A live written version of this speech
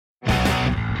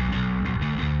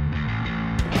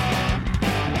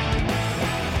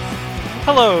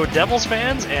Hello, Devils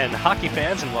fans and hockey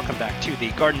fans, and welcome back to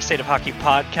the Garden State of Hockey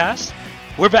podcast.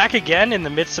 We're back again in the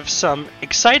midst of some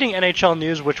exciting NHL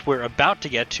news, which we're about to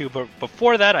get to, but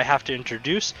before that, I have to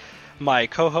introduce my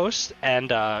co-host and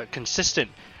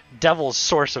consistent Devils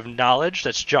source of knowledge.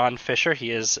 That's John Fisher.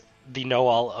 He is the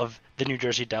know-all of the New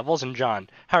Jersey Devils. And John,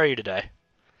 how are you today?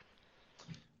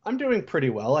 I'm doing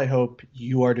pretty well. I hope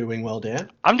you are doing well,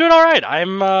 Dan. I'm doing all right.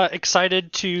 I'm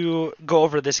excited to go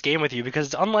over this game with you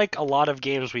because unlike a lot of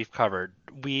games we've covered,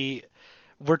 we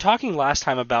were talking last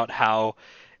time about how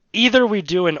either we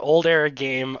do an old era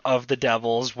game of the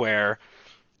Devils where,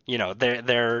 you know,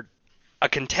 they're a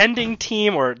contending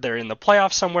team or they're in the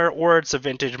playoffs somewhere, or it's a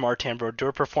vintage Martin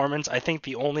Brodeur performance. I think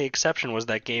the only exception was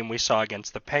that game we saw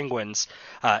against the Penguins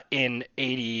in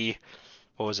 86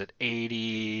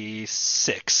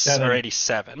 or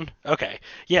 87. Okay.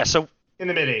 Yeah, so in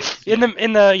the mid-80s. In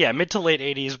the mid to late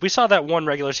 80s, we saw that one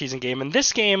regular season game, and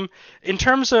this game, in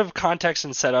terms of context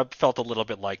and setup, felt a little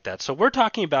bit like that. So we're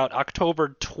talking about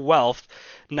October 12th,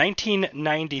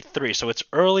 1993. So it's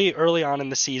early on in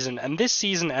the season, and this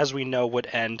season, as we know, would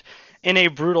end in a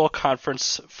brutal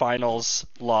conference finals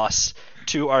loss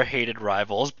to our hated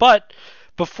rivals. But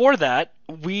before that,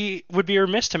 we would be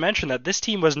remiss to mention that this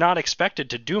team was not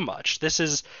expected to do much. This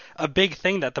is a big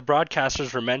thing that the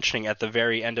broadcasters were mentioning at the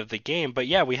very end of the game. But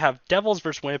yeah, we have Devils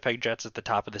versus Winnipeg Jets at the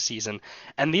top of the season.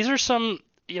 And these are some,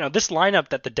 this lineup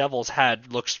that the Devils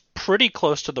had looks pretty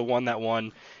close to the one that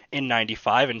won in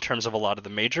 95 in terms of a lot of the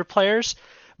major players.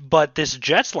 But this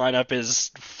Jets lineup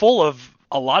is full of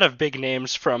a lot of big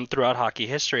names from throughout hockey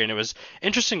history. And it was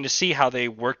interesting to see how they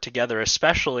worked together,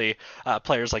 especially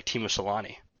players like Teemu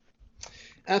Selanne.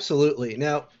 Absolutely.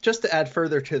 Now, just to add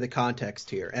further to the context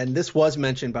here, and this was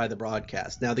mentioned by the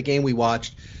broadcast. Now, the game we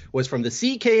watched was from the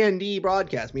CKND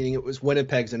broadcast, meaning it was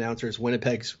Winnipeg's announcers,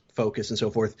 Winnipeg's focus, and so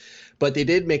forth. But they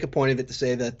did make a point of it to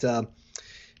say that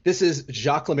this is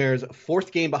Jacques Lemaire's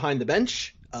fourth game behind the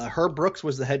bench. Herb Brooks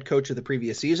was the head coach of the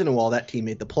previous season, and while that team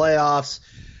made the playoffs,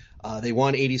 they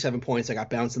won 87 points. They got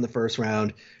bounced in the first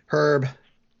round. Herb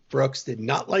Brooks did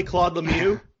not like Claude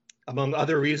Lemieux, among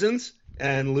other reasons.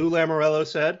 And Lou Lamoriello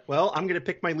said, well, I'm going to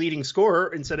pick my leading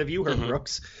scorer instead of you, Herb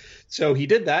Brooks. So he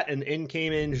did that, and in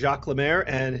came in Jacques Lemaire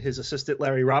and his assistant,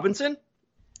 Larry Robinson.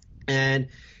 And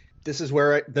this is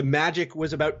where the magic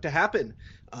was about to happen,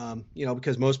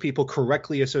 because most people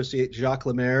correctly associate Jacques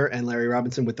Lemaire and Larry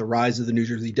Robinson with the rise of the New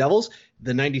Jersey Devils.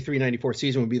 The 93-94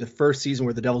 season would be the first season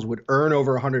where the Devils would earn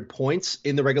over 100 points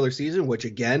in the regular season, which,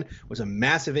 again, was a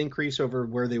massive increase over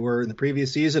where they were in the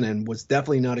previous season and was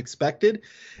definitely not expected.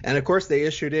 And, of course, they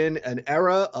issued in an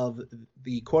era of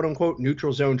the quote-unquote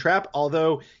neutral zone trap,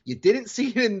 although you didn't see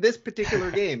it in this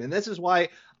particular game. And this is why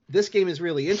this game is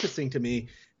really interesting to me.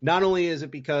 Not only is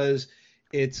it because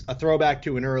it's a throwback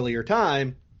to an earlier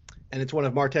time, and it's one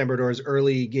of Martin Brodeur's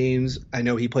early games. I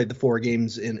know he played the 4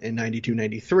 games in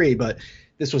 92-93, but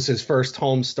this was his first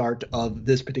home start of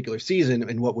this particular season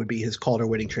and what would be his Calder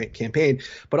winning campaign.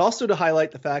 But also to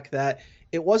highlight the fact that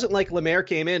it wasn't like Lemaire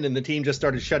came in and the team just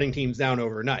started shutting teams down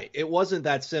overnight. It wasn't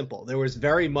that simple. There was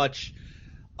very much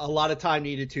a lot of time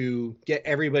needed to get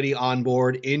everybody on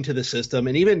board into the system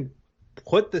and even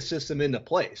put the system into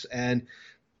place. And,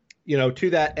 to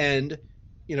that end,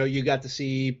 you got to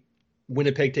see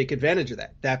Winnipeg take advantage of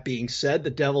that. That being said, the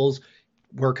Devils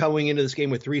were coming into this game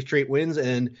with 3 straight wins,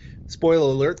 and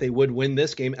spoiler alert, they would win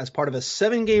this game as part of a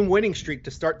 7-game winning streak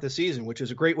to start the season, which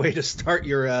is a great way to start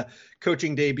your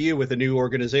coaching debut with a new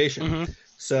organization. Mm-hmm.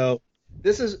 So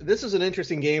this is an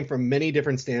interesting game from many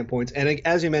different standpoints. And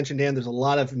as you mentioned, Dan, there's a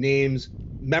lot of names,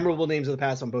 memorable names of the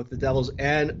past on both the Devils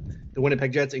and the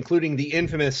Winnipeg Jets, including the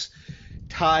infamous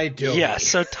Ty Domi. Yeah,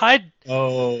 so Ty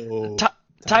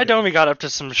Domi got up to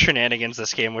some shenanigans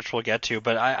this game, which we'll get to,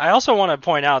 but I also want to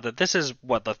point out that this is,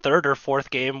 the third or fourth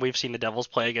game we've seen the Devils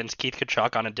play against Keith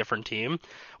Tkachuk on a different team.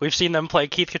 We've seen them play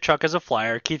Keith Tkachuk as a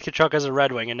Flyer, Keith Tkachuk as a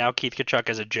Red Wing, and now Keith Tkachuk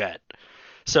as a Jet.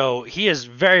 So he is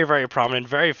very, very prominent,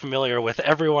 very familiar with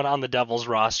everyone on the Devils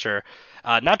roster,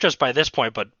 not just by this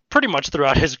point, but pretty much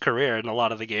throughout his career in a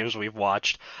lot of the games we've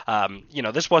watched.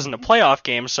 This wasn't a playoff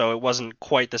game, so it wasn't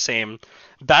quite the same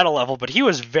battle level, but he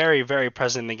was very, very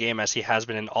present in the game as he has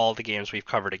been in all the games we've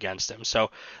covered against him.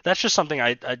 So that's just something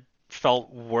I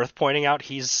felt worth pointing out.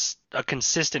 He's a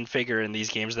consistent figure in these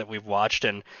games that we've watched,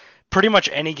 and pretty much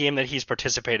any game that he's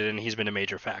participated in, he's been a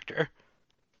major factor.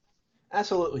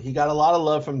 Absolutely. He got a lot of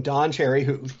love from Don Cherry,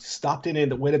 who stopped in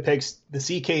the the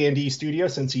CKND studio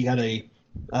since he had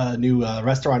a new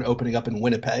restaurant opening up in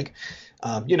Winnipeg.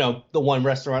 The one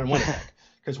restaurant in Winnipeg.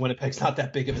 because Winnipeg's not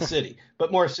that big of a city.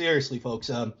 But more seriously, folks,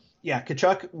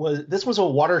 Tkachuk this was a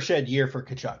watershed year for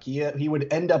Tkachuk. He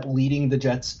would end up leading the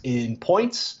Jets in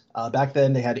points. Back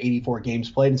then, they had 84 games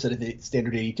played instead of the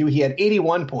standard 82. He had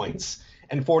 81 points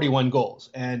and 41 goals.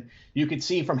 And you could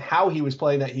see from how he was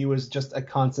playing that he was just a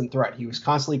constant threat. He was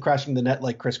constantly crashing the net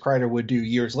like Chris Kreider would do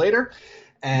years later.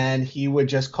 And he would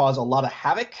just cause a lot of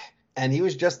havoc. And he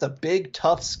was just a big,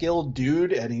 tough, skilled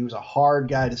dude. And he was a hard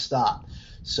guy to stop.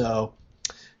 So,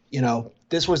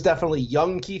 this was definitely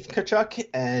young Keith Tkachuk,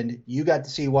 and you got to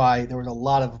see why there was a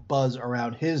lot of buzz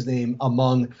around his name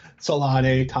among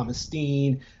Solane, Thomas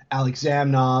Steen, Alex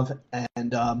Zamnov,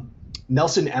 and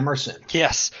Nelson Emerson.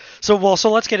 Yes. So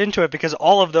let's get into it, because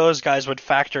all of those guys would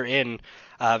factor in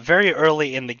very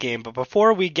early in the game. But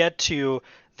before we get to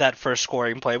that first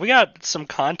scoring play, we got some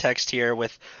context here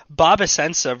with Bob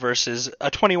Essensa versus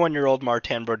a 21-year-old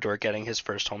Martin Brodeur getting his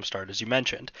first home start, as you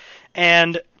mentioned.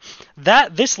 And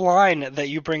this line that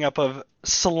you bring up of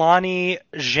Solane,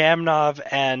 Zamnov,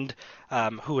 and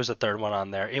who was the third one on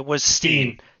there? It was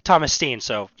Steen. Thomas Steen.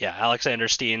 So, yeah, Alexander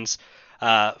Steen's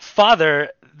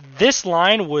father. This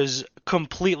line was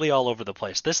completely all over the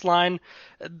place. This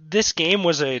game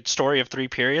was a story of 3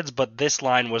 periods, but this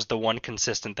line was the one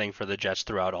consistent thing for the Jets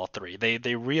throughout all 3.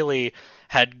 They really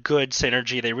had good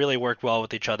synergy. They really worked well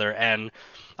with each other, and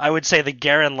I would say the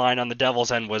Guerin line on the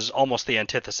Devils' end was almost the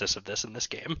antithesis of this in this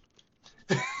game.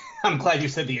 I'm glad you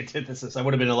said the antithesis. I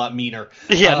would have been a lot meaner.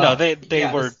 Yeah, no, they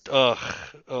were.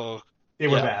 They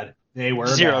were bad. They were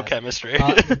zero bad. Chemistry.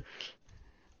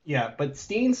 Yeah, but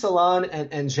Steen, Solane,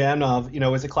 and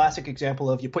Zamnov, is a classic example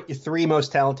of you put your 3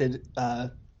 most talented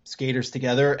skaters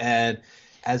together, and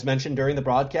as mentioned during the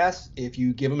broadcast, if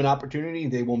you give them an opportunity,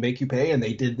 they will make you pay, and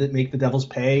they did make the Devils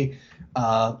pay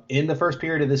in the first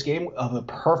period of this game, of a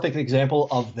perfect example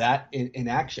of that in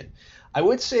action. I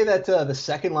would say that the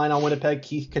second line on Winnipeg,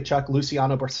 Keith Tkachuk,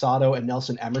 Luciano Borsato, and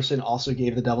Nelson Emerson also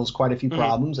gave the Devils quite a few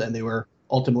problems, and they were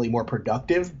ultimately more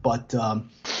productive, but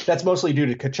that's mostly due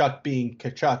to Tkachuk being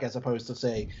Tkachuk as opposed to,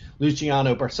 say,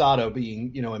 Luciano Borsato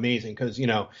being, amazing, because,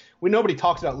 nobody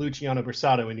talks about Luciano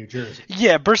Borsato in New Jersey.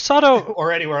 Yeah, Borsato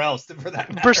or anywhere else for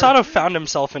that matter. Borsato found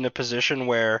himself in a position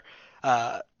where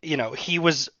he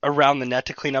was around the net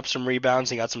to clean up some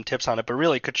rebounds. He got some tips on it, but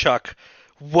really Tkachuk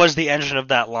was the engine of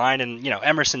that line, and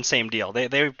Emerson, same deal.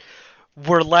 They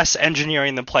were less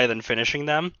engineering the play than finishing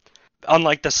them.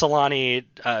 Unlike the Solane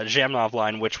Zamnov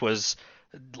line, which was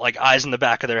like eyes in the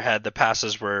back of their head, the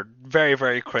passes were very,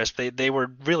 very crisp. They were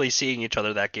really seeing each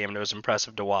other that game, and it was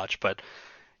impressive to watch. But,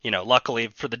 luckily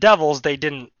for the Devils, they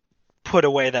didn't put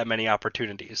away that many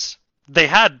opportunities. They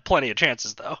had plenty of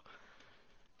chances, though.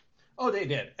 Oh, they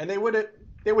did, and they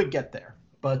would get there.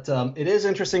 But it is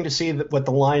interesting to see what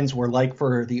the lines were like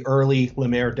for the early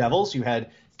Lemaire Devils. You had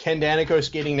Ken Danico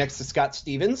skating next to Scott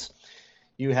Stevens.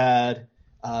 You had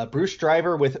Bruce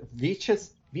Driver with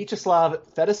Vyacheslav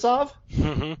Fedosov.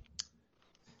 Mm-hmm.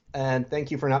 And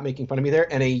thank you for not making fun of me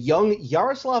there. And a young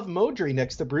Yaroslav Modry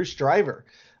next to Bruce Driver.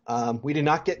 We did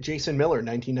not get Jason Miller,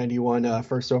 1991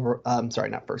 first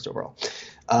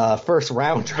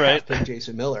round draft pick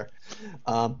Jason Miller.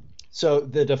 So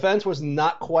the defense was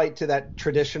not quite to that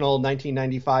traditional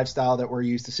 1995 style that we're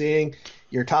used to seeing.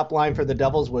 Your top line for the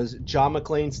Devils was John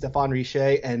McClain, Stéphane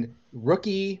Richer, and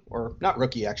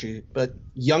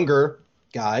younger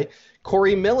guy,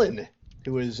 Corey Millen,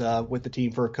 who was with the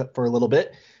team for a little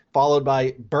bit, followed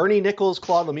by Bernie Nichols,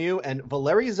 Claude Lemieux, and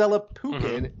Valeri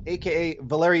Zelepukin, a.k.a.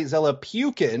 Valeri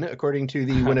Zelepukin, according to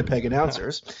the Winnipeg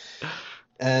announcers.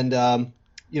 And,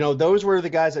 those were the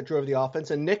guys that drove the offense.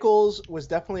 And Nichols was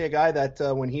definitely a guy that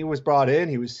when he was brought in,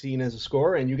 he was seen as a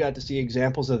scorer, and you got to see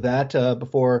examples of that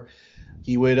before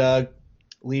he would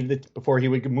before he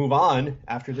would move on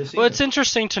after this season. Well, it's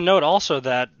interesting to note also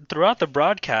that throughout the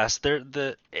broadcast,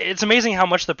 it's amazing how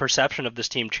much the perception of this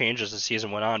team changed as the season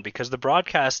went on, because the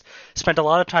broadcast spent a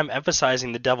lot of time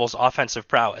emphasizing the Devils' offensive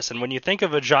prowess. And when you think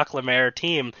of a Jacques Lemaire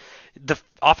team, the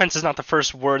offense is not the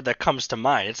first word that comes to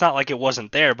mind. It's not like it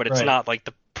wasn't there, but it's not like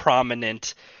the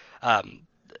prominent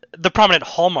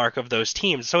hallmark of those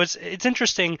teams. So it's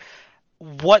interesting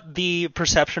what the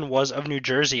perception was of New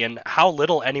Jersey and how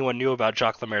little anyone knew about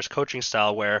Jacques Lemaire's coaching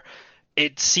style, where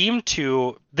it seemed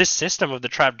this system of the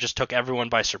Trap just took everyone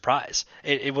by surprise.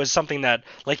 It was something that,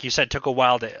 like you said, took a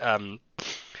while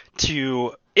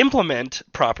to implement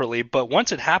properly, but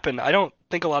once it happened, I don't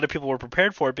think a lot of people were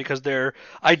prepared for it, because their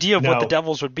idea of what the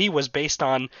Devils would be was based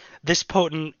on this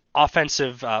potent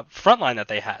offensive front line that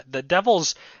they had. The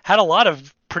Devils had a lot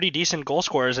of pretty decent goal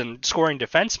scorers and scoring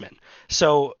defensemen.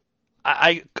 So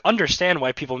I understand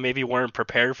why people maybe weren't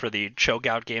prepared for the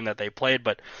chokeout game that they played,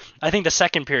 but I think the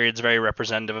second period is very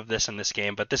representative of this in this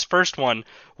game. But this first one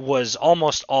was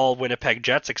almost all Winnipeg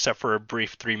Jets except for a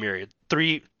brief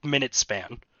 3 minute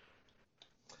span.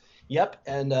 Yep,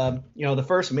 and the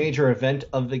first major event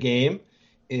of the game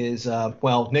is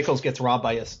Nichols gets robbed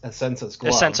by Asensa's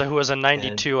glove. Asensa, who was a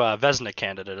 92 Vezina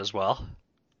candidate as well.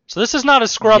 So this is not a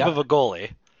scrub of a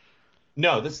goalie.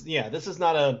 No, this is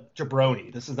not a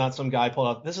jabroni. This is not some guy pulled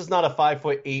up. This is not a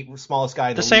 5'8" smallest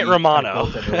guy in the league. This ain't Romano.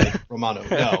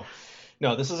 Romano,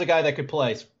 no. This is a guy that could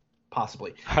play,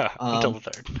 possibly. Until the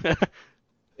third.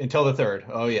 Until the third.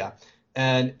 Oh yeah.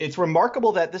 And it's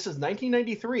remarkable that this is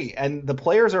 1993, and the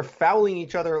players are fouling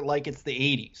each other like it's the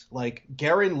 80s. Like,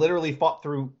 Guerin literally fought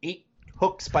through 8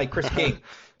 hooks by Chris King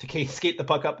to skate the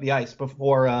puck up the ice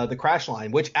before the crash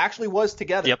line, which actually was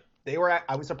together. Yep.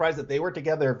 I was surprised that they were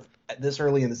together this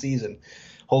early in the season.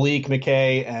 Holik,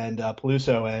 McKay, and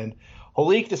Peluso. And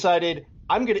Holik decided,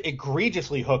 I'm going to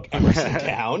egregiously hook Emerson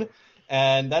down.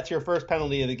 And that's your first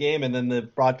penalty of the game. And then the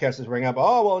broadcasters ring up,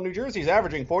 New Jersey's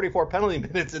averaging 44 penalty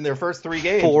minutes in their first 3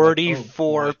 games.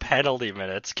 44 penalty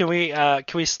minutes. Can we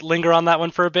linger on that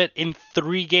one for a bit? In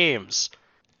 3 games,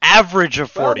 average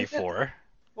of 44.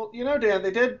 Well, Dan,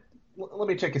 they did. Let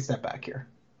me take a step back here.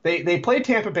 They played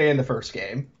Tampa Bay in the first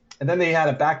game, and then they had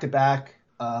a back-to-back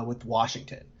with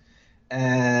Washington.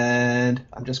 And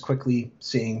I'm just quickly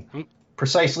seeing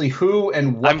precisely who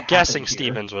and what. I'm guessing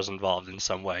Stevens was involved in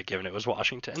some way, given it was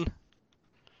Washington.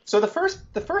 So the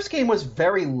first game was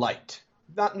very light,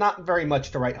 not very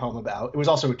much to write home about. It was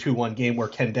also a 2-1 game where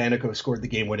Ken Danico scored the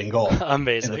game-winning goal.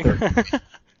 Amazing.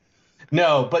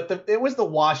 No, but it was the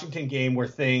Washington game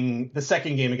the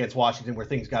second game against Washington where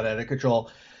things got out of control.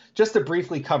 Just to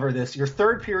briefly cover this, your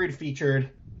third period featured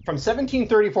from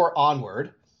 1734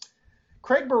 onward.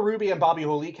 Craig Berube and Bobby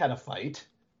Holik had a fight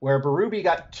where Berube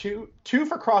got two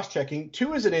for cross-checking,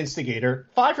 2 as an instigator,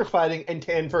 5 for fighting, and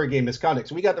 10 for a game misconduct.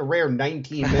 So we got the rare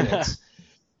 19 minutes.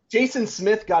 Jason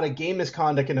Smith got a game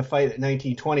misconduct in a fight at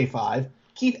 1925.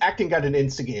 Keith Acton got an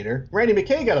instigator. Randy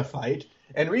McKay got a fight.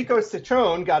 Enrico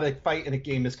Ciccone got a fight in a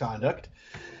game misconduct.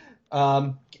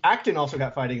 Acton also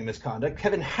got fighting and misconduct.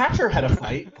 Kevin Hatcher had a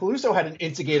fight. Peluso had an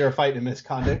instigator fight and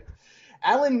misconduct.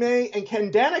 Alan May and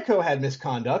Ken Danico had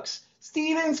misconducts.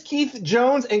 Stevens, Keith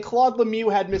Jones, and Claude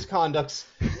Lemieux had misconducts.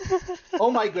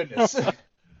 Oh my goodness.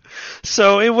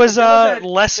 So it was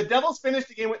less. The Devils finished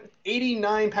the game with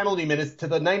 89 penalty minutes to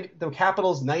the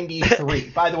Capitals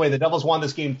 93. By the way, the Devils won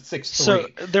this game 6-3. So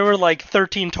there were like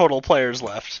 13 total players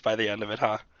left by the end of it,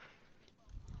 huh?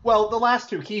 Well, the last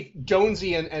 2, Keith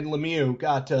Jonesy and Lemieux,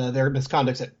 got their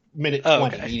misconducts at minute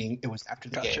 20, meaning it was after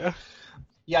the game.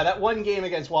 Yeah, that one game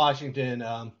against Washington,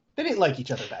 they didn't like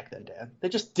each other back then, Dan. They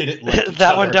just didn't like each other.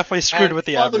 That one definitely screwed with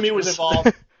the Claude averages. Lemieux was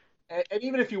involved. And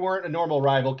even if you weren't a normal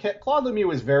rival, Claude Lemieux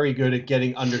was very good at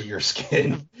getting under your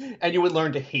skin, and you would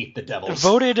learn to hate the Devils.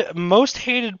 Voted most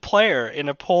hated player in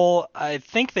a poll. I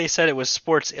think they said it was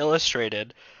Sports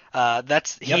Illustrated.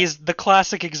 He's the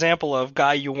classic example of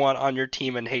guy you want on your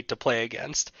team and hate to play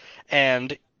against.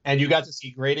 And you got to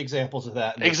see great examples of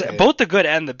that. Both the good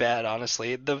and the bad,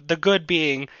 honestly. The good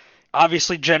being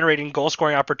obviously generating goal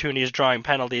scoring opportunities, drawing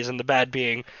penalties, and the bad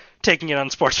being taking it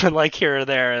unsportsmanlike here or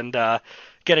there and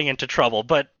getting into trouble.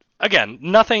 But again,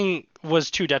 nothing was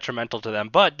too detrimental to them.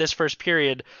 But this first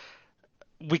period,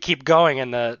 we keep going,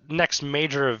 and the next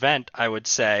major event, I would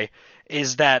say,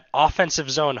 is that offensive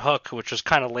zone hook, which was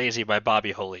kind of lazy by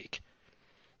Bobby Holik.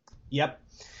 Yep.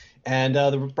 And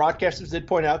the broadcasters did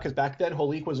point out, because back then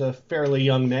Holik was a fairly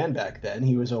young man back then.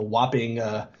 He was a whopping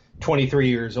 23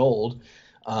 years old.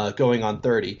 Going on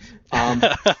 30.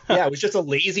 It was just a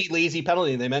lazy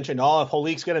penalty. And they mentioned, if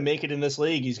Holik's going to make it in this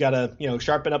league, he's got to,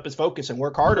 sharpen up his focus and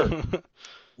work harder.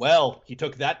 Well, he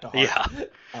took that to heart.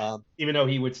 Yeah. Even though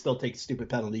he would still take stupid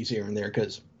penalties here and there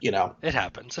because, It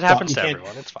happens. It happens to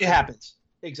everyone. It's fine. It happens.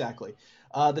 Exactly.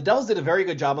 The Devils did a very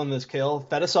good job on this kill.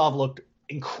 Fedosov looked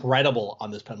incredible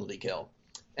on this penalty kill.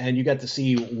 And you got to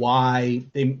see why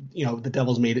the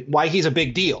Devils made it, why he's a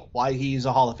big deal, why he's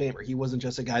a Hall of Famer. He wasn't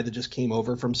just a guy that just came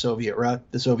over from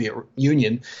the Soviet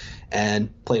Union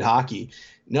and played hockey.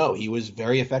 No, he was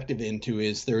very effective into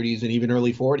his 30s and even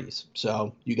early 40s.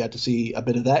 So you got to see a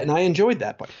bit of that, and I enjoyed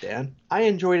that part, Dan. I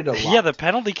enjoyed it a lot. Yeah, the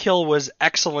penalty kill was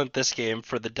excellent this game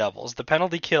for the Devils. The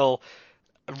penalty kill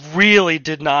really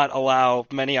did not allow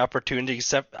many opportunities,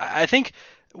 except I think –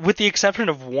 with the exception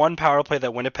of one power play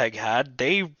that Winnipeg had,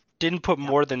 they didn't put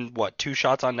more than, 2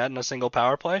 shots on net in a single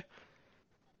power play?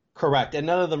 Correct, and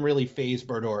none of them really phased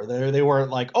Berdor. They weren't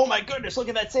like, oh my goodness, look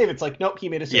at that save. It's like, nope, he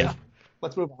made a save. Yeah.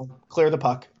 Let's move on. Clear the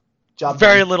puck. Job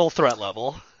Very done. little threat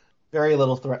level. Very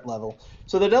little threat level.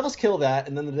 So the Devils kill that,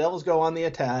 and then the Devils go on the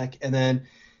attack, and then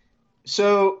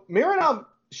so Mironov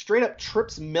straight up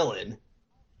trips Millen.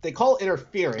 They call it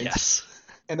interference. Yes.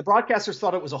 And the broadcasters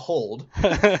thought it was a hold.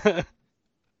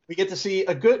 We get to see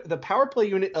the power play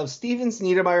unit of Stevens,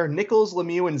 Niedermeyer, Nichols,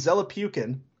 Lemieux, and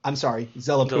Zelepukin. I'm sorry,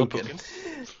 Zelepukin.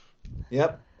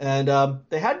 Yep. And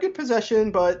they had good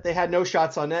possession, but they had no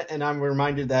shots on net. And I'm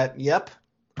reminded that, yep,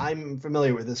 I'm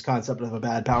familiar with this concept of a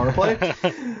bad power play.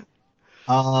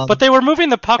 But they were moving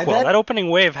the puck well. That opening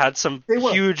wave had some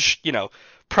huge,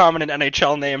 prominent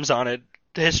NHL names on it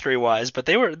history-wise, but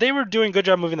they were doing a good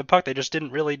job moving the puck. They just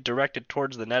didn't really direct it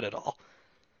towards the net at all.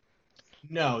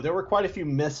 No, there were quite a few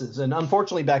misses, and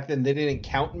unfortunately back then they didn't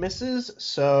count misses,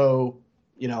 so,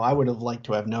 I would have liked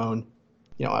to have known,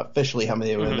 officially how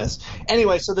many they would have missed.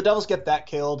 Anyway, so the Devils get that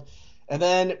killed, and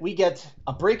then we get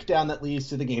a breakdown that leads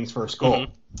to the game's first goal.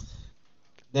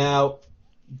 Now,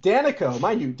 Daneyko,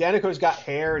 mind you, Daneyko's got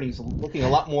hair, and he's looking a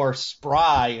lot more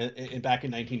spry back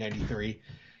in 1993.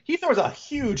 He throws a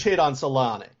huge hit on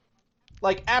Solane,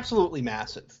 like absolutely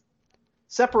massive.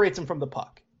 Separates him from the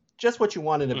puck. Just what you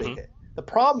want in a big hit. The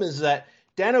problem is that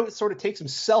Dano sort of takes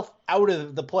himself out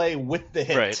of the play with the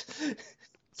hit. Right.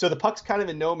 So the puck's kind of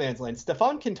in no man's land.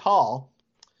 Stefan Quintal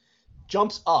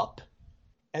jumps up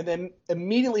and then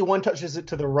immediately one touches it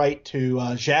to the right to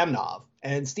Zhamnov.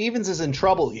 And Stevens is in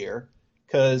trouble here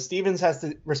because Stevens has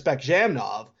to respect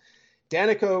Zhamnov.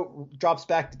 Daneyko drops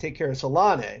back to take care of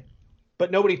Solane,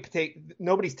 but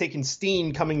nobody's taking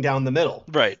Steen coming down the middle.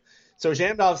 Right. So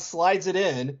Zhamnov slides it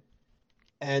in,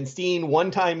 and Steen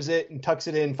one-times it and tucks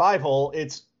it in 5-hole.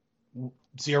 It's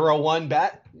 0-1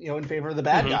 bat, in favor of the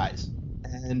bad guys.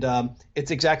 And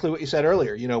it's exactly what you said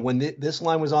earlier. When this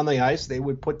line was on the ice, they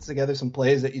would put together some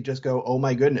plays that you just go, oh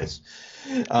my goodness.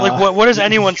 What is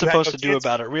anyone supposed to do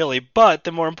about it, really? But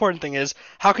the more important thing is,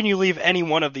 how can you leave any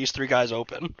one of these three guys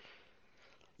open?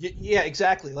 Yeah,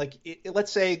 exactly.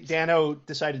 Let's say Dano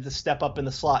decided to step up in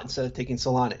the slot instead of taking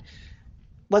Solane.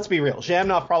 Let's be real.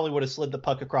 Zhamnov probably would have slid the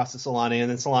puck across to Solane, and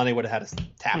then Solane would have had to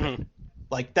tap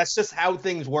it. That's just how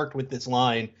things worked with this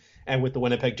line and with the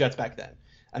Winnipeg Jets back then.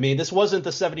 I mean, this wasn't the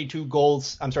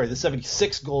the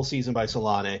 76 goal season by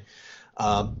Solane.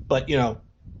 But,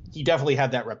 he definitely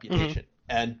had that reputation,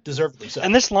 and deservedly so.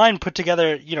 And this line put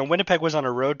together, Winnipeg was on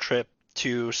a road trip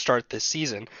to start this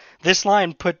season. This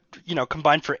line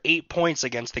combined for 8 points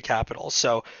against the Capitals.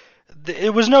 So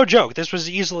it was no joke. This was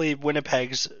easily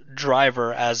Winnipeg's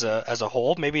driver as a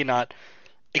whole. Maybe not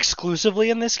exclusively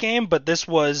in this game, but this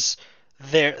was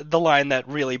the line that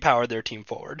really powered their team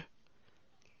forward.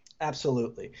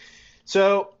 Absolutely.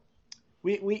 So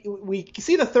we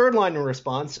see the third line in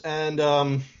response,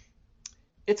 and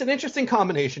it's an interesting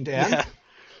combination, Dan,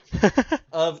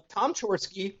 of Tom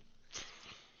Chorsky,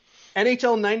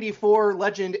 NHL 94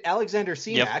 legend Alexander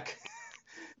Semak,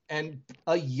 and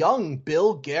a young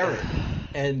Bill Guerin.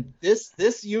 And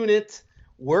this unit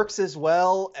works as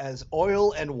well as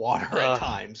oil and water at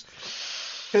times.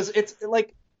 Because it's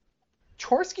like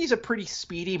Chorsky's a pretty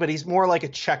speedy, but he's more like a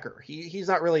checker. He's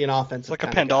not really an offensive like a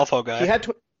Pandolfo guy.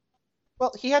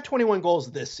 He had 21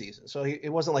 goals this season, so it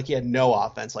wasn't like he had no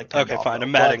offense like Pandolfo. Okay, fine, a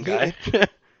Madden guy.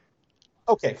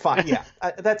 Okay, fine, yeah.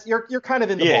 That's you're kind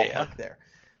of in the ballpark there.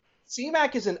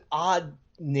 Semak is an odd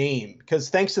name because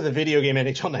thanks to the video game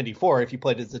NHL 94, if you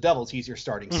played as the Devils, he's your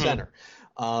starting center.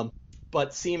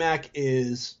 But Semak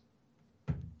is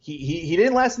he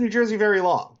didn't last in New Jersey very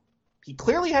long. He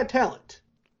clearly had talent,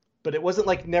 but it wasn't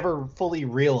like never fully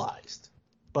realized.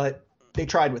 But they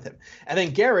tried with him. And then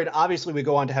Guerin obviously would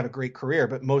go on to have a great career,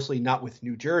 but mostly not with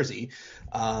New Jersey,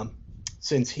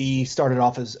 since he started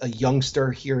off as a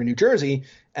youngster here in New Jersey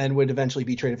and would eventually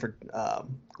be traded for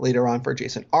later on for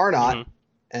Jason Arnott.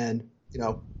 And,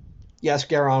 yes,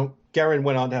 Guerin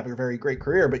went on to have a very great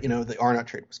career, but, the Arnott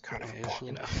trade was kind of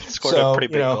scored a pretty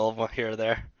big goal here or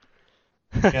there.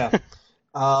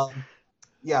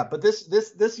 But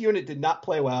this unit did not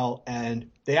play well,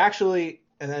 and they actually –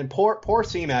 and then poor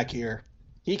Semak here,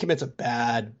 he makes a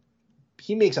bad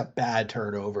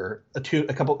turnover a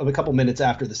couple minutes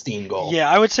after the Steen goal. Yeah,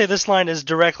 I would say this line is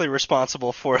directly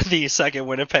responsible for the second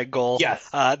Winnipeg goal. Yes.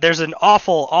 There's an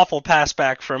awful pass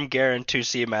back from Guerin to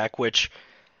Semak, which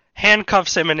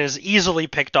handcuffs him and is easily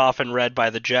picked off and read by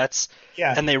the Jets.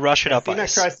 Yeah. And they rush it up Semak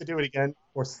ice. Tries to do it again.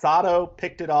 Orsado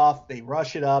picked it off. They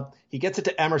rush it up. He gets it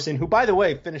to Emerson, who, by the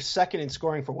way, finished second in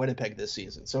scoring for Winnipeg this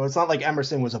season. So it's not like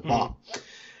Emerson was a bomb.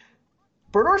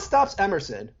 Brodeur stops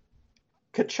Emerson.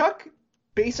 Tkachuk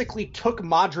basically took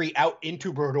Madry out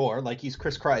into Brodeur like he's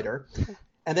Chris Kreider.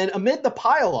 And then amid the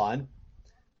pile-on,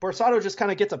 Orsado just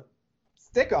kind of gets a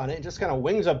stick on it and just kind of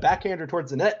wings a backhander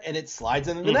towards the net, and it slides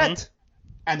into the net.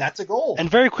 And that's a goal. And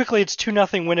very quickly, it's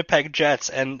 2-0 Winnipeg Jets.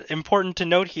 And important to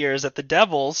note here is that the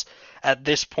Devils, at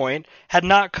this point, had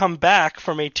not come back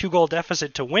from a 2-goal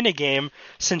deficit to win a game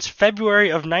since February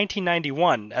of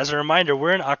 1991. As a reminder,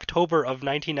 we're in October of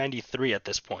 1993 at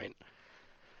this point.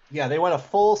 Yeah, they went a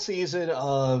full season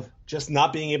of just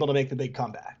not being able to make the big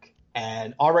comeback.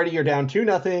 And already you're down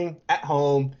 2-0 at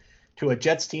home to a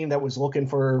Jets team that was looking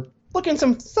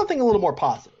something a little more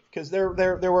positive, because they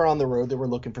were on the road. They were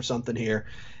looking for something here.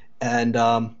 And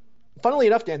funnily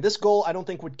enough, Dan, this goal I don't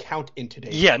think would count in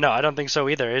today's game. Yeah, no, I don't think so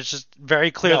either. It's just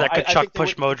very clear that Tkachuk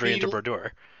pushed Modry into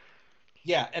Brodeur.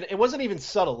 Yeah, and it wasn't even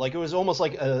subtle. Like, it was almost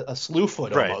like a slew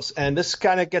foot almost. Right. And this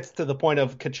kind of gets to the point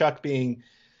of Tkachuk being,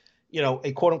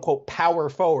 a quote-unquote power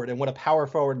forward. And what a power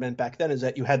forward meant back then is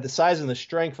that you had the size and the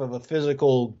strength of a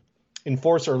physical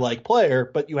enforcer-like player,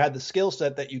 but you had the skill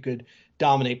set that you could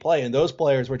dominate play. And those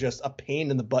players were just a pain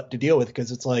in the butt to deal with,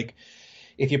 because it's like,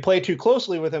 if you play too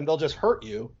closely with them, they'll just hurt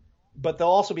you, but they'll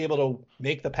also be able to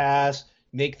make the pass,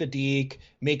 make the deke,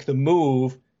 make the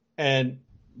move, and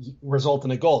result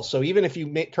in a goal. So even if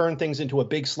you turn things into a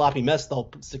big sloppy mess, they'll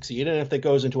succeed. And if it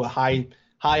goes into a high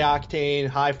octane,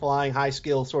 high flying, high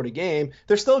skill sort of game,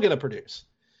 they're still going to produce.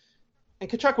 And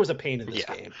Tkachuk was a pain in this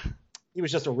game. He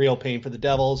was just a real pain for the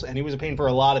Devils, and he was a pain for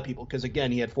a lot of people because,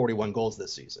 again, he had 41 goals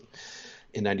this season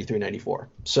in 93-94.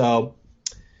 So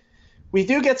we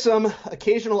do get some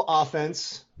occasional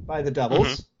offense by the Devils.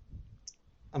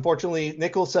 Mm-hmm. Unfortunately,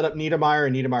 Nichols set up Niedermayer,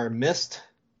 and Niedermayer missed.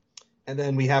 And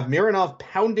then we have Mironov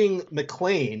pounding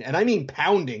McLean, and I mean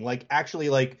pounding, like actually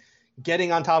like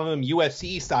getting on top of him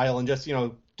UFC style and just,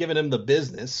 giving him the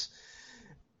business.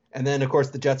 And then, of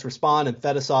course, the Jets respond, and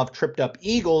Fedosov tripped up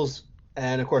Eagles.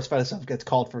 And, of course, Fedosov gets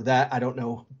called for that. I don't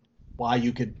know why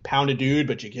you could pound a dude,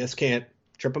 but you just can't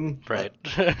trip him. Right.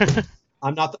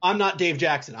 I'm not Dave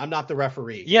Jackson. I'm not the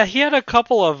referee. Yeah, he had a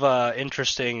couple of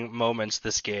interesting moments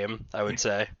this game, I would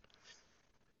say.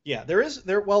 Yeah,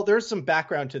 there's some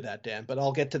background to that, Dan, but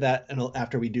I'll get to that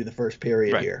after we do the first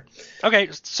period here. Okay,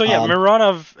 so yeah,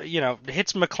 Mironov,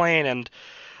 hits McLean, and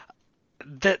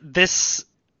this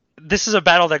is a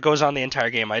battle that goes on the entire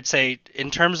game. I'd say in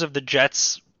terms of the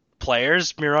Jets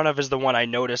players, Mironov is the one I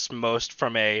noticed most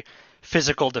from a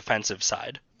physical defensive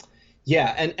side.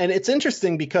 Yeah, and it's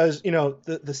interesting because,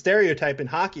 the stereotype in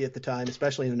hockey at the time,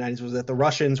 especially in the 90s, was that the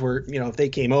Russians were, if they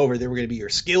came over, they were going to be your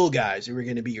skill guys. They were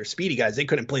going to be your speedy guys. They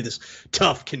couldn't play this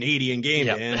tough Canadian game,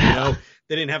 man.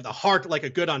 They didn't have the heart like a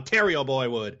good Ontario boy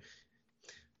would.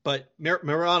 But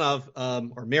Mironov,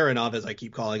 or Mironov, as I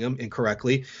keep calling him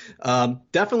incorrectly,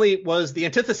 definitely was the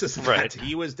antithesis of that. Right.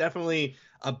 He was definitely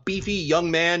a beefy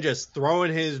young man just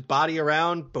throwing his body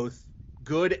around, both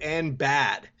good and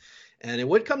bad. And it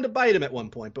would come to bite him at one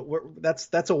point, but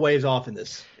that's a ways off in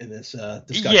this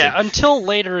discussion. Yeah, until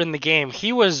later in the game,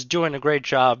 he was doing a great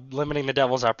job limiting the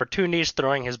Devils' opportunities,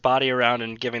 throwing his body around,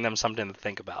 and giving them something to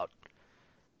think about.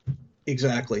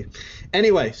 Exactly.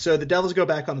 Anyway, so the Devils go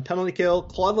back on the penalty kill.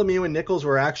 Claude Lemieux and Nichols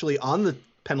were actually on the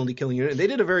penalty killing unit, and they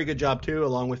did a very good job too,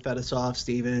 along with Fedosov,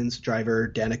 Stevens, Driver,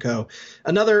 Danico.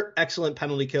 Another excellent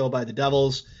penalty kill by the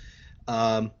Devils.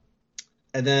 And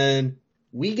then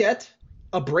we get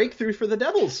a breakthrough for the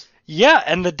Devils. Yeah,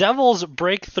 and the Devils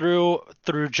break through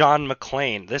John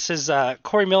McLean. This is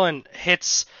Corey Millen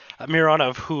hits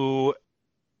Mironov, who,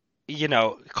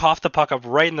 coughed the puck up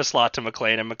right in the slot to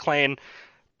McLean, and McLean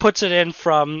puts it in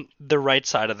from the right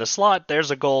side of the slot.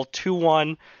 There's a goal,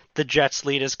 2-1. The Jets'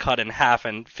 lead is cut in half,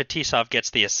 and Fetisov gets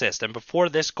the assist. And before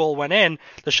this goal went in,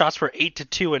 the shots were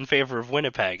 8-2 in favor of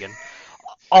Winnipeg, and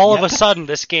all of a sudden,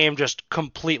 this game just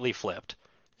completely flipped.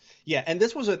 Yeah, and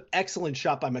this was an excellent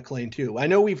shot by McLean, too. I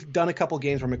know we've done a couple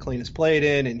games where McLean has played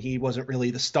in, and he wasn't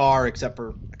really the star except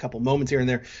for a couple moments here and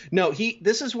there. No,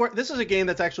 this is a game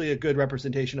that's actually a good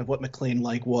representation of what McLean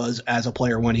was as a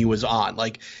player when he was on.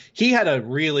 Like, he had a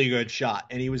really good shot,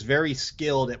 and he was very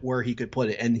skilled at where he could put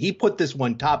it. And he put this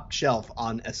one top shelf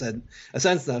on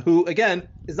Asensna, who, again,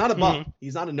 is not a bum. Mm-hmm.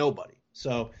 He's not a nobody.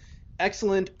 So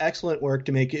excellent work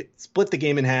to make it split the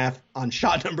game in half on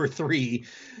shot number 3.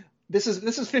 This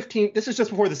is 15. This is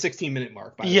just before the 16-minute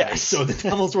mark, by the way. So the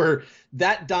Devils were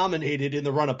that dominated in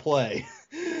the run of play,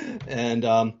 and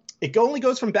it only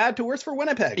goes from bad to worse for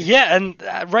Winnipeg. Yeah, and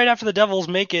right after the Devils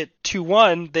make it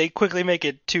 2-1, they quickly make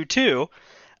it 2-2,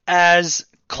 as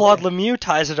Claude Lemieux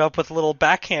ties it up with a little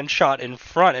backhand shot in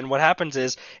front. And what happens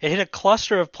is it hit a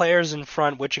cluster of players in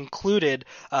front, which included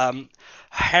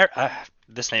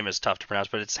this name is tough to pronounce,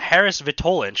 but it's Harris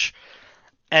Vitolinch.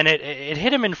 And it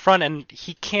hit him in front, and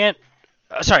he can't...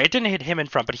 Sorry, it didn't hit him in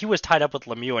front, but he was tied up with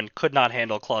Lemieux and could not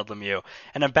handle Claude Lemieux.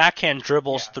 And a backhand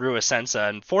dribbles through Asensa,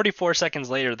 and 44 seconds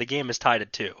later, the game is tied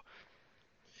at 2.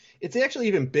 It's actually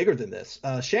even bigger than this.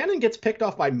 Shannon gets picked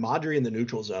off by Madri in the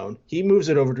neutral zone. He moves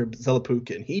it over to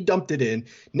Zelepukin. He dumped it in.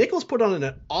 Nichols put on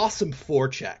an awesome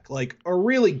forecheck, like a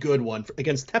really good one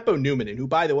against Teppo Numminen, who,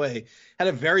 by the way, had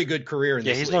a very good career in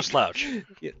this he's league. no slouch.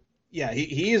 Yeah,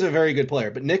 he is a very good player.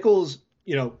 But Nichols,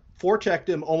 forechecked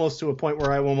him almost to a point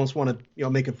where I almost want to,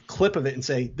 make a clip of it and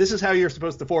say, this is how you're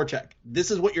supposed to forecheck.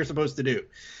 This is what you're supposed to do.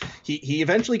 He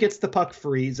eventually gets the puck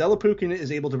free. Zelepukin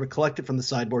is able to collect it from the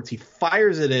sideboards. He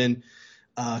fires it in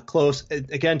close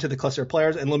again to the cluster of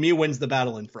players, and Lemieux wins the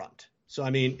battle in front. So I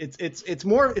mean, it's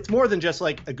more than just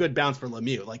like a good bounce for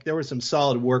Lemieux. Like there was some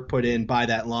solid work put in by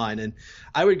that line, and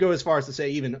I would go as far as to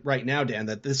say even right now, Dan,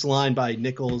 that this line by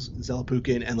Nichols,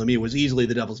 Zelepukin, and Lemieux was easily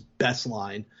the Devils' best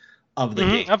line of the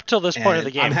game up till this point of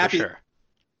the game. I'm happy. For sure.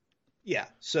 Yeah.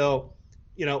 So,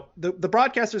 the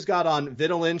broadcasters got on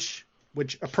Vida Lynch,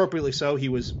 which appropriately so. He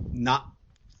was not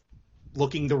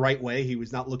looking the right way. He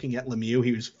was not looking at Lemieux.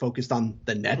 He was focused on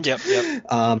the net.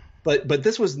 Yep. But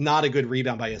this was not a good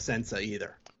rebound by Asensa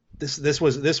either. This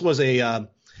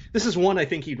is one I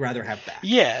think he'd rather have back.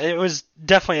 Yeah, it was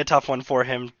definitely a tough one for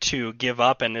him to give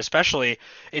up, and especially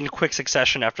in quick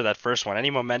succession after that first one. Any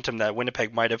momentum that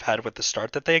Winnipeg might have had with the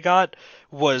start that they got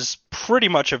was pretty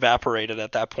much evaporated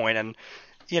at that point, and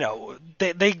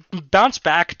they bounced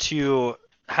back to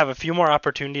have a few more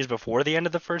opportunities before the end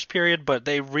of the first period, but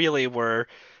they really were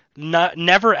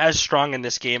never as strong in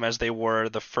this game as they were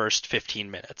the first 15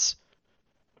 minutes.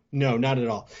 No, not at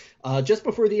all. Just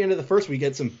before the end of the first, we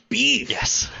get some beef.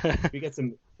 Yes. we get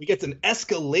some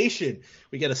escalation.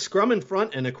 We get a scrum in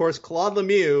front, and of course, Claude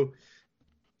Lemieux,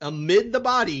 amid the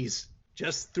bodies,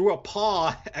 just threw a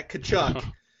paw at Tkachuk.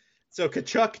 So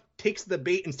Tkachuk takes the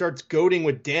bait and starts goading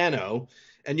with Dano.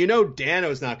 And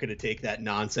Dano's not going to take that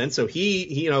nonsense. So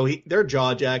they're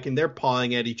jaw-jacking, they're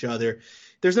pawing at each other.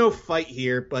 There's no fight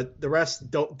here, but the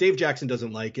rest don't. Dave Jackson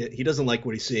doesn't like it. He doesn't like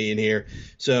what he's seeing here.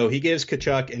 So he gives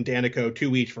Tkachuk and Daneyko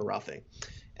 2 each for roughing.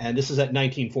 And this is at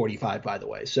 19:45, by the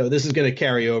way. So this is going to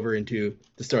carry over into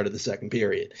the start of the second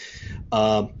period.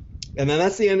 And then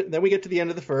that's the end. Then we get to the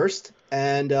end of the first.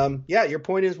 And your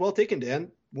point is well taken,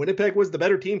 Dan. Winnipeg was the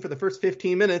better team for the first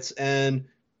 15 minutes, and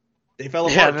they fell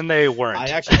apart. Yeah, and then they weren't.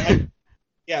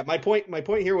 My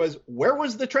point here was, where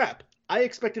was the trap? I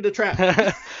expected a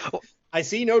trap. I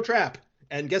see no trap.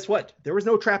 And guess what? There was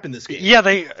no trap in this game. Yeah,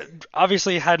 they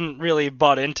obviously hadn't really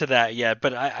bought into that yet,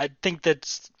 but I think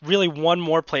that's really one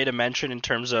more play to mention in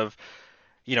terms of,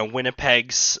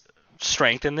 Winnipeg's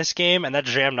strength in this game, and that's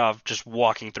Zhamnov just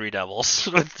walking 3 Devils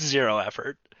with zero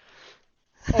effort.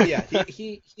 Oh, yeah.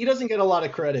 He doesn't get a lot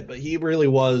of credit, but he really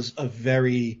was a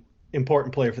very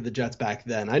important player for the Jets back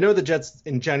then. I know the Jets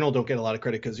in general don't get a lot of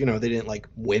credit because, they didn't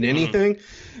win anything.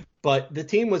 But the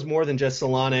team was more than just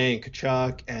Solane and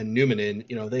Tkachuk and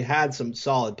Numminen. They had some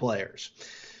solid players.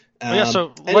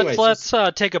 So let's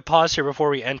take a pause here before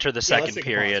we enter the second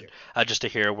period, just to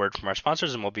hear a word from our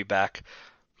sponsors, and we'll be back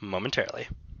momentarily.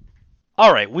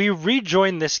 All right, we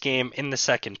rejoin this game in the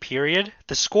second period.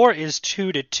 The score is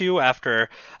 2-2 after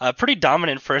a pretty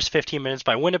dominant first 15 minutes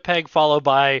by Winnipeg, followed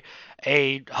by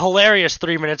a hilarious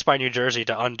 3 minutes by New Jersey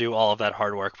to undo all of that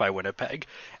hard work by Winnipeg.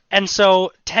 And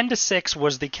so 10-6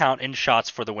 was the count in shots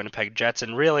for the Winnipeg Jets,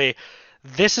 and really,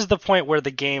 this is the point where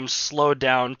the game slowed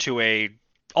down to a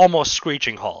almost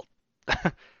screeching halt.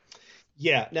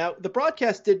 Yeah. Now, the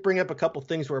broadcast did bring up a couple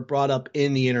things were brought up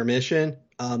in the intermission.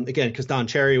 Again, because Don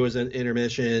Cherry was an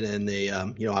intermission, and they,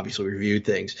 obviously reviewed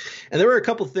things. And there were a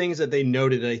couple things that they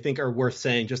noted that I think are worth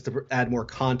saying just to add more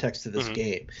context to this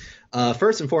game.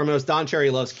 First and foremost, Don Cherry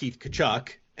loves Keith Tkachuk,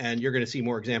 and you're going to see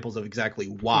more examples of exactly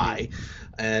why.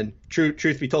 And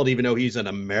truth be told, even though he's an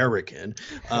American,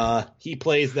 he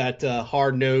plays that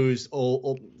hard-nosed,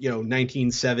 old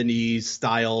 1970s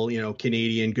style,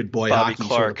 Canadian good boy Bobby hockey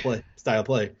Clark. sort of style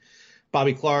play.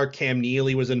 Bobby Clark, Cam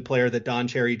Neely was a player that Don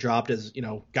Cherry dropped as,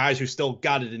 guys who still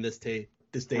got it in this day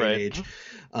and age.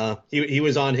 He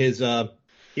was on his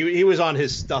he was on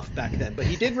his stuff back then, but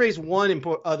he did raise one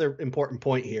other important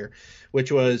point here,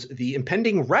 which was the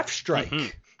impending ref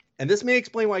strike. And this may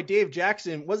explain why Dave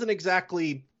Jackson wasn't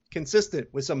exactly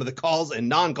consistent with some of the calls and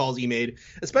non-calls he made,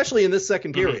 especially in this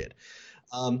second period.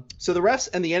 So the refs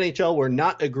and the NHL were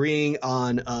not agreeing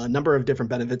on a number of different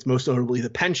benefits, most notably the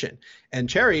pension. And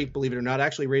Cherry, believe it or not,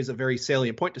 actually raised a very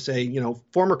salient point to say,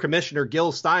 former commissioner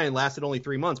Gil Stein lasted only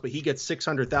 3 months, but he gets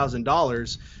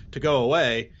 $600,000 to go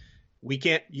away.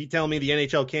 You tell me the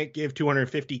NHL can't give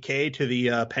 $250K to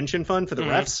the pension fund for the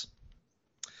refs?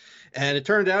 And it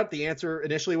turned out the answer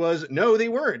initially was no, they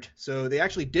weren't. So they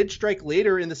actually did strike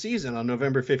later in the season on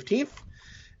November 15th,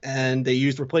 and they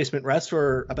used replacement refs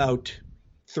for about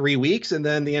 3 weeks. And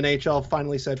then the NHL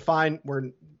finally said, fine,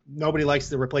 nobody likes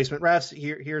the replacement refs.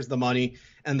 Here's the money.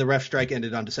 And the ref strike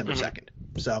ended on December 2nd.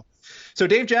 So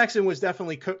Dave Jackson was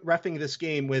definitely reffing this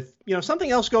game with,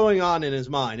 something else going on in his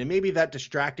mind. And maybe that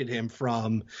distracted him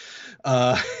from,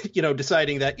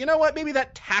 deciding that, what, maybe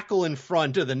that tackle in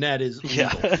front of the net is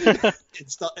legal.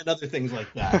 And other things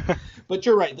like that. But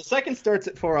you're right. The second starts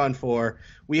at 4-on-4.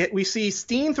 We see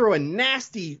Steen throw a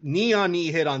nasty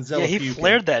knee-on-knee hit on Zelepukin. Yeah, he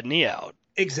flared that knee out.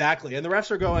 Exactly. And the refs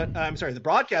are going, the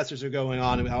broadcasters are going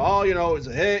on about, it was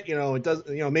a hit, it does,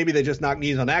 maybe they just knocked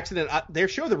knees on accident. They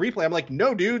show the replay. I'm like,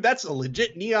 no, dude, that's a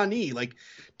legit knee on knee. Like,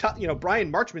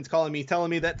 Brian Marchman's telling me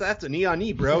that that's a knee on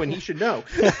knee, bro. And he should know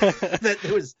that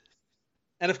there was.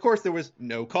 And of course there was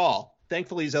no call.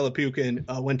 Thankfully,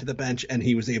 Zelepukin went to the bench and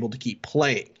he was able to keep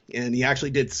playing. And he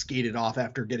actually did skate it off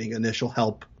after getting initial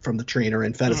help from the trainer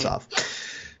and Fedosov.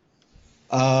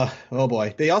 Oh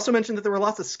boy. They also mentioned that there were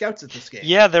lots of scouts at this game.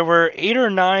 Yeah, there were 8 or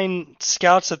 9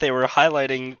 scouts that they were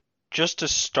highlighting just to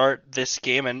start this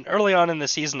game. And early on in the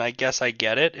season, I guess I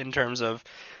get it in terms of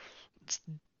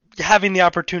having the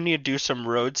opportunity to do some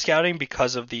road scouting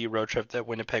because of the road trip that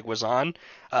Winnipeg was on.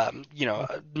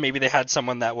 Maybe they had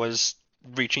someone that was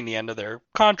reaching the end of their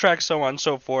contract, so on and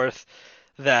so forth,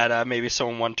 that maybe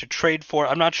someone wanted to trade for.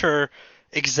 I'm not sure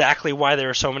exactly why there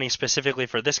are so many specifically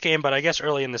for this game, but I guess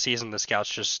early in the season the scouts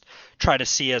just try to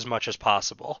see as much as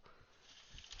possible.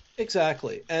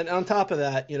 Exactly. And on top of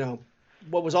that,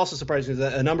 what was also surprising is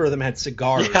that a number of them had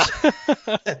cigars.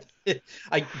 Yeah.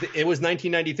 It was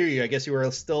 1993. I guess you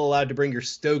were still allowed to bring your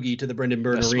stogie to the Brendan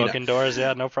Byrne Arena. Smoke indoors,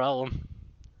 yeah, no problem.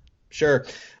 Sure.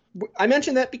 I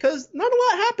mentioned that because not a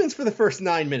lot happens for the first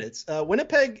 9 minutes.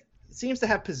 Winnipeg seems to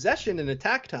have possession and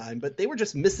attack time, but they were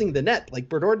just missing the net. Like,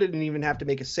 Brodeur didn't even have to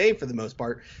make a save for the most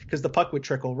part because the puck would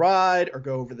trickle wide or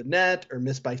go over the net or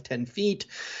miss by 10 feet.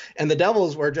 And the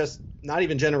Devils were just not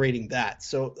even generating that.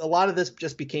 So a lot of this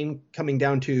just became coming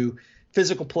down to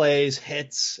physical plays,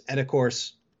 hits, and of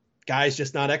course, guys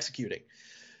just not executing.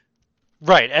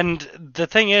 Right. And the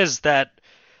thing is that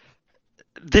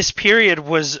this period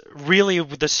was really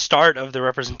the start of the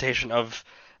representation of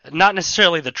not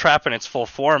necessarily the trap in its full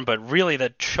form, but really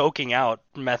the choking out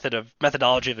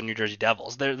methodology of the New Jersey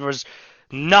Devils. There was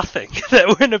nothing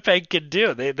that Winnipeg could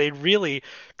do. They really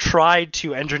tried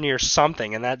to engineer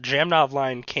something, and that Jamnov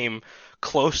line came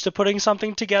close to putting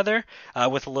something together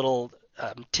with a little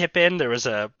tip in. There was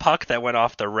a puck that went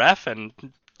off the ref, and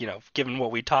given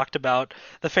what we talked about,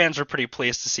 the fans were pretty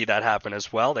pleased to see that happen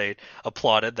as well. They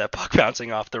applauded that puck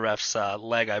bouncing off the ref's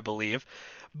leg, I believe.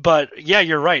 But yeah,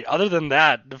 you're right. Other than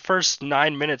that, the first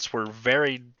 9 minutes were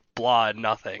very blah,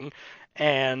 nothing.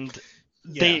 And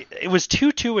it was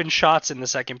 2-2 in shots in the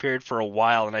second period for a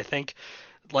while. And I think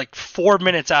like 4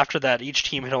 minutes after that, each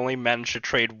team had only managed to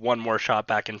trade one more shot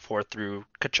back and forth through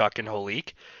Tkachuk and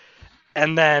Holik.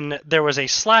 And then there was a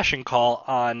slashing call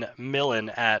on Millen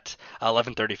at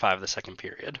 11:35 of the second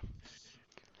period.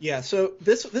 Yeah, so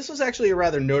this was actually a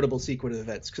rather notable sequence of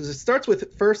events because it starts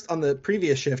with, first on the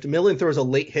previous shift, Millen throws a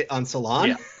late hit on Salon,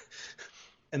 yeah.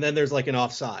 And then there's like an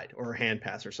offside or a hand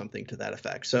pass or something to that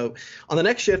effect. So on the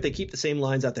next shift, they keep the same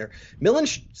lines out there. Millen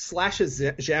slashes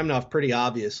Jamnov pretty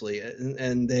obviously,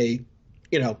 and they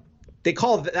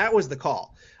call that was the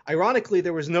call. Ironically,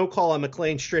 there was no call on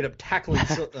McLean straight up tackling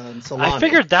Solana. I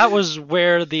figured that was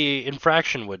where the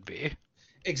infraction would be.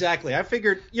 Exactly. I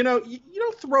figured, you don't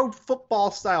throw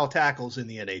football-style tackles in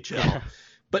the NHL. Yeah.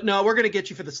 But no, we're going to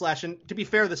get you for the slash. And to be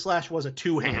fair, the slash was a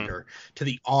two-hander to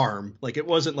the arm. Like, it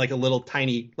wasn't like a little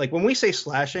tiny – like, when we say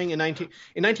slashing in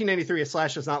 1993, a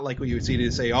slash is not like what you would see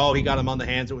to say, oh, he got him on the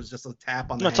hands. It was just a tap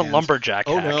on the hands. That's a lumberjack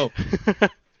hack. No.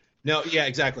 No, yeah,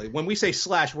 exactly. When we say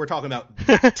slash, we're talking about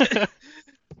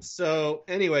So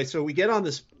anyway, so we get on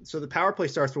this. So the power play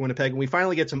starts for Winnipeg, and we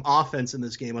finally get some offense in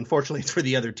this game. Unfortunately, it's for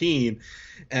the other team.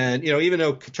 And, even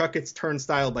though Tkachuk gets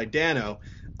turnstile by Dano,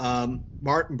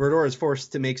 Martin Brodeur is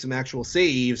forced to make some actual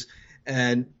saves,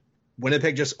 and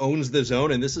Winnipeg just owns the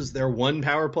zone. And this is their one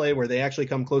power play where they actually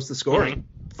come close to scoring.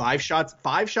 Mm-hmm.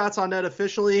 Five shots on net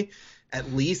officially,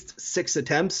 at least 6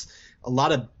 attempts. A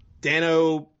lot of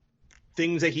Dano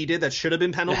things that he did that should have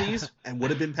been penalties and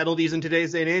would have been penalties in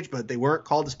today's day and age, but they weren't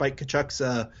called despite Kachuk's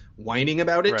whining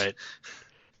about it. Right.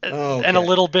 Okay. And a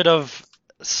little bit of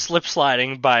slip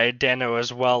sliding by Dano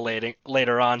as well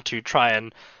later on to try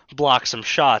and block some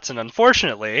shots. And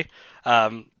unfortunately,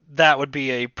 that would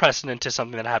be a precedent to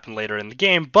something that happened later in the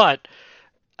game. But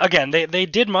again, they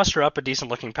did muster up a decent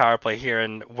looking power play here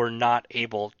and were not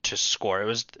able to score. It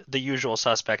was the usual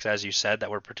suspects, as you said,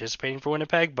 that were participating for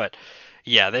Winnipeg, but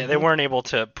yeah, they weren't able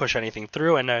to push anything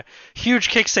through, and a huge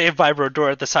kick save by Brodeur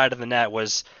at the side of the net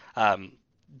was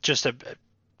just a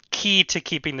key to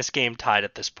keeping this game tied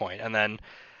at this point. And then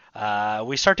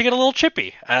we start to get a little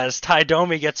chippy as Ty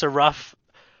Domi gets a rough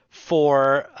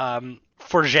for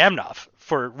Zhamnov.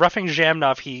 For roughing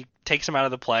Zhamnov, he takes him out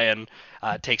of the play and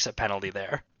takes a penalty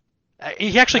there.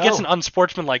 He actually gets an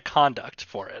unsportsmanlike conduct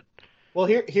for it. Well,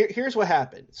 here's what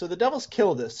happened. So the Devils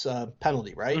kill this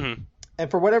penalty, right? Mm-hmm. And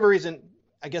for whatever reason,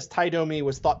 I guess Ty Domi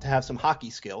was thought to have some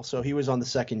hockey skill, so he was on the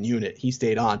second unit. He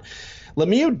stayed on.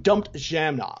 Lemieux dumped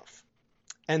Zhamnov,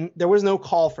 and there was no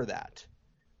call for that.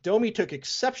 Domi took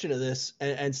exception to this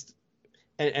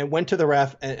and went to the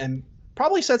ref and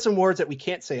probably said some words that we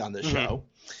can't say on this show.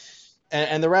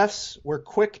 And the refs were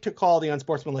quick to call the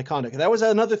unsportsmanlike conduct. That was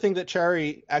another thing that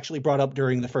Cherry actually brought up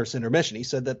during the first intermission. He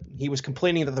said that he was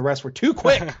complaining that the refs were too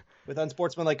quick with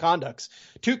unsportsmanlike conducts,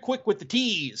 too quick with the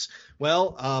T's.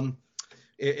 Well,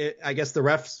 I guess the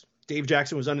refs, Dave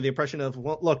Jackson was under the impression of,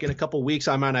 well, look, in a couple of weeks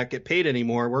I might not get paid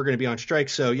anymore. We're going to be on strike.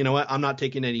 So you know what? I'm not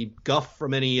taking any guff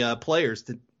from any players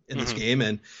in this game.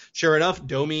 And sure enough,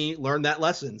 Domi learned that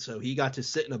lesson. So he got to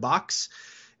sit in a box,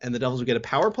 and the Devils would get a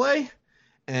power play.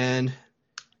 And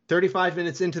 35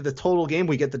 minutes into the total game,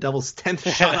 we get the Devils'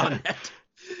 10th shot on net.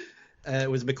 It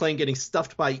was McLean getting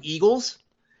stuffed by Eagles.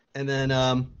 And then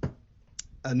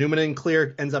Newman and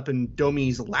Clear ends up in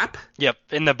Domi's lap. Yep,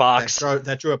 in the box.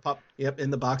 That drew a pup. Yep, in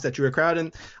the box. That drew a crowd.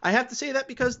 And I have to say that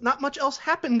because not much else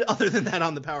happened other than that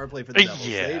on the power play for the Devils.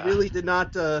 Yeah. They really did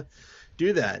not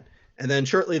do that. And then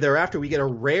shortly thereafter, we get a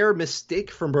rare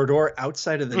mistake from Brodeur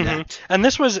outside of the net. And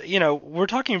this was, we're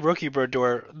talking rookie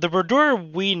Brodeur. The Brodeur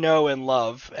we know and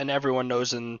love, and everyone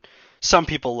knows and some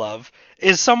people love,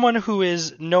 is someone who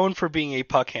is known for being a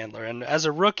puck handler. And as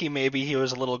a rookie, maybe he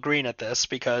was a little green at this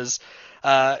because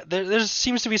there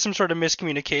seems to be some sort of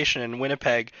miscommunication, and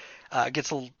Winnipeg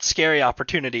gets a scary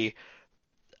opportunity.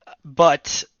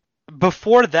 But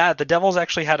before that, the Devils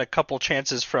actually had a couple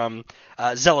chances from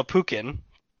Zelepukin,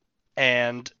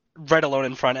 and right alone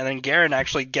in front, and then Guerin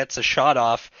actually gets a shot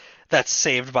off that's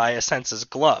saved by Ascensa's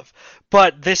glove.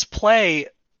 But this play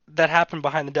that happened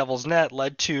behind the Devils' net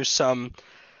led to some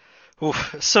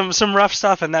rough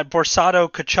stuff, and that Borsato,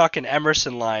 Tkachuk, and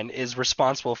Emerson line is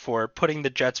responsible for putting the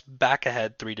Jets back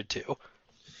ahead 3-2.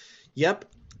 Yep,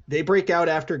 they break out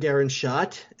after Guerin's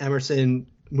shot. Emerson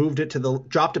moved it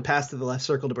dropped a pass to the left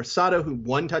circle to Borsato, who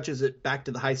one touches it back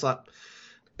to the high slot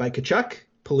by Tkachuk.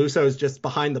 Peluso is just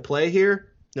behind the play here.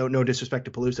 No disrespect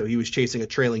to Peluso. He was chasing a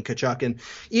trailing Tkachuk. And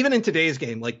even in today's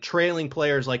game, like trailing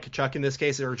players like Tkachuk in this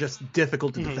case are just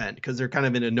difficult to defend because they're kind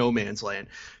of in a no man's land.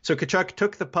 So Tkachuk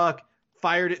took the puck,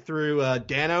 fired it through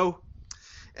Dano,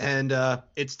 and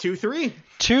it's 2-3.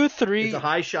 2-3. It's a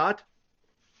high shot.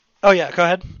 Oh, yeah, go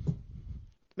ahead.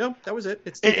 No, that was it.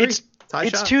 It's 2-3.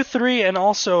 It's 2-3, and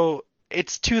also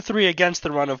it's 2-3 against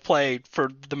the run of play for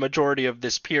the majority of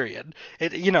this period.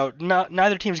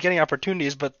 Neither team's getting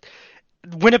opportunities, but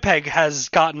Winnipeg has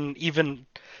gotten even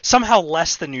somehow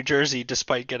less than New Jersey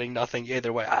despite getting nothing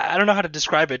either way. I don't know how to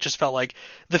describe it. It just felt like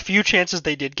the few chances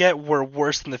they did get were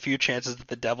worse than the few chances that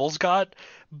the Devils got.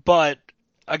 But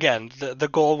again, the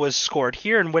goal was scored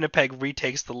here, and Winnipeg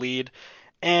retakes the lead.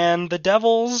 And the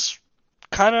Devils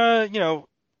kind of,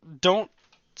 don't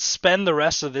spend the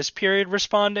rest of this period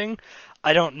responding.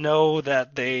 I don't know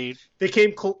that they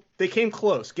came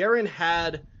close. Guerin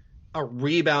had a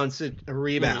rebound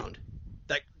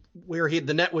that where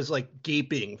the net was like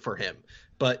gaping for him,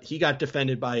 but he got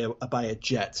defended by a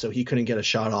Jet, so he couldn't get a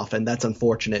shot off, and that's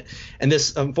unfortunate. And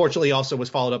this unfortunately also was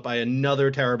followed up by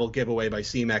another terrible giveaway by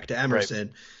Seamek to Emerson.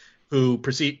 Right. Who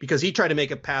because he tried to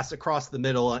make a pass across the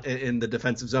middle in the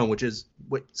defensive zone, which is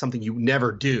something you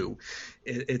never do.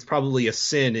 It's probably a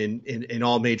sin in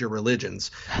all major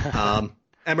religions.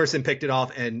 Emerson picked it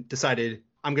off and decided,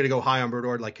 I'm going to go high on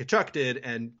Brodeur like Tkachuk did,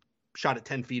 and shot it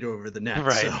 10 feet over the net.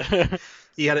 Right.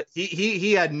 So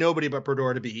he had nobody but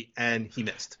Brodeur to beat, and he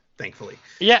missed, thankfully.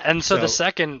 Yeah, and so the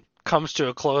second comes to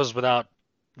a close without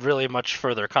really much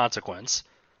further consequence.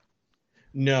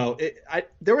 No,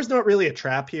 there was not really a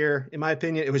trap here, in my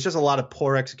opinion. It was just a lot of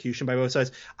poor execution by both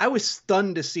sides. I was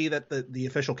stunned to see that the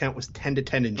official count was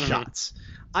 10-10 in shots.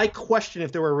 I question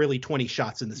if there were really 20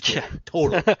 shots in this game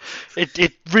total.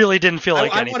 It really didn't feel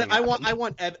like anything. I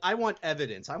want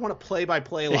evidence. I want a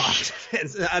play-by-play lot,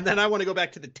 and then I want to go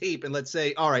back to the tape and let's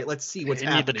see what's happening.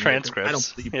 You need the transcripts. I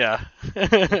don't believe it.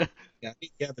 Yeah,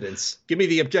 need the evidence. Give me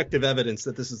the objective evidence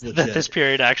that this is legit. That this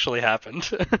period actually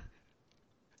happened.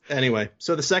 Anyway,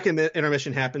 so the second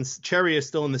intermission happens. Cherry is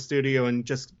still in the studio and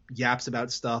just yaps about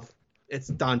stuff. It's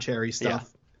Don Cherry stuff,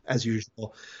 as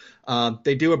usual.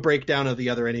 They do a breakdown of the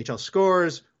other NHL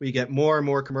scores. We get more and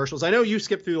more commercials. I know you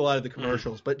skipped through a lot of the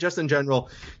commercials, but just in general,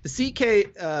 the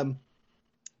CK,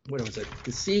 what was it?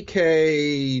 The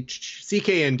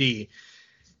CKND.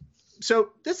 So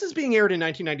this is being aired in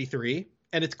 1993,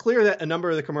 and it's clear that a number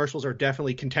of the commercials are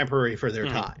definitely contemporary for their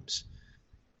times.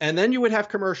 And then you would have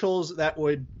commercials that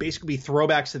would basically be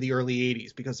throwbacks to the early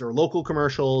 80s because they're local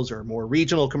commercials or more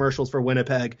regional commercials for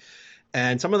Winnipeg.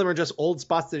 And some of them are just old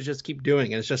spots that just keep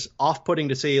doing. And it's just off-putting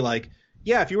to say, like,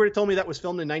 yeah, if you were to tell me that was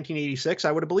filmed in 1986,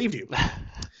 I would have believed you.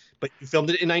 But you filmed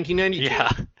it in 1992.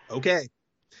 Yeah. Okay.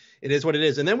 It is what it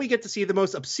is. And then we get to see the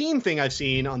most obscene thing I've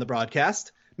seen on the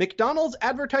broadcast, McDonald's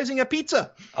advertising a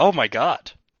pizza. Oh, my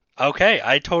God. Okay,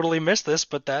 I totally missed this,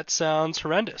 but that sounds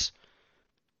horrendous.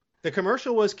 The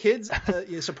commercial was kids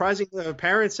surprising their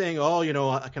parents saying, "Oh,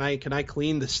 can I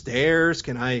clean the stairs?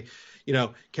 Can I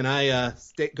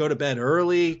go to bed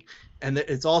early?" And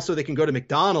it's also they can go to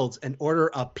McDonald's and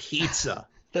order a pizza.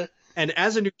 And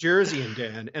as a New Jerseyan,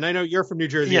 Dan, and I know you're from New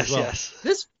Jersey as well, yes.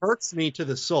 This hurts me to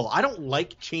the soul. I don't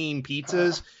like chain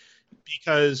pizzas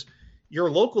because your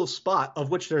local spot, of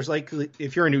which there's like,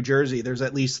 if you're in New Jersey, there's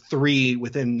at least 3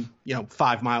 within,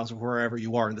 5 miles of wherever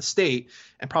you are in the state,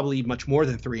 and probably much more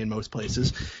than 3 in most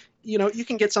places. You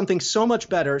can get something so much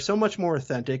better, so much more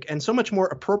authentic, and so much more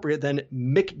appropriate than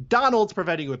McDonald's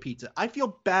providing you a pizza. I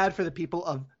feel bad for the people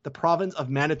of the province of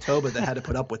Manitoba that had to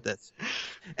put up with this.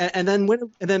 And then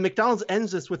McDonald's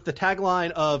ends this with the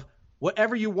tagline of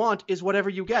 "Whatever you want is whatever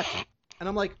you get." And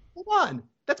I'm like, hold on.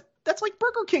 That's like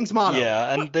Burger King's motto.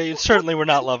 Yeah, and they certainly were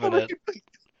not loving it.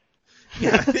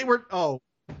 Yeah, they were. Oh,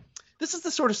 this is the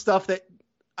sort of stuff that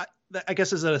I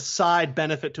guess is a side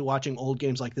benefit to watching old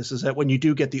games like this, is that when you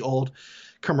do get the old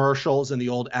commercials and the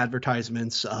old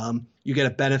advertisements, you get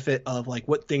a benefit of like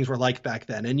what things were like back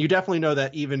then. And you definitely know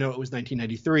that even though it was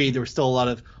 1993, there was still a lot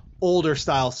of older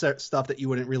style stuff that you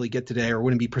wouldn't really get today or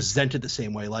wouldn't be presented the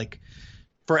same way. Like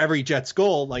for every Jets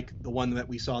goal, like the one that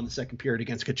we saw in the second period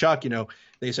against Kachuk,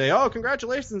 they say, "Oh,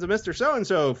 congratulations to Mr.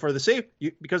 So-and-so for the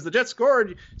because the Jets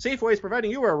scored. Safeway is providing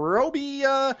you a Roby,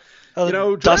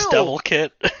 Dust Devil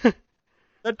kit."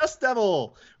 The Dust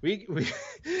Devil.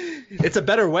 It's a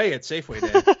better way at Safeway,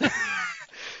 Dan.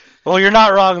 Well, you're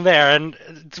not wrong there. And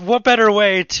what better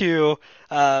way to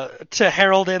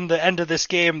herald in the end of this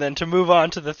game than to move on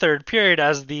to the third period,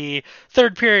 as the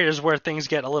third period is where things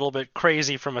get a little bit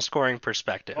crazy from a scoring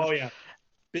perspective. Oh, yeah.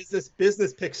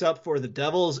 Business picks up for the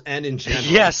Devils and in general.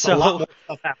 Yeah, so a lot more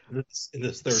stuff happens in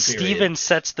this third period. Steven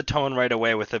sets the tone right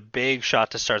away with a big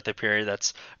shot to start the period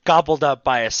that's gobbled up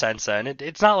by Asensa. And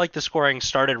it's not like the scoring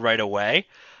started right away.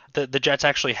 The Jets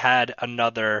actually had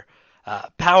another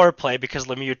power play because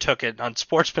Lemieux took an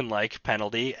unsportsmanlike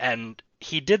penalty, and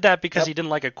he did that because he didn't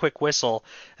like a quick whistle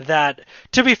that,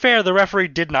 to be fair, the referee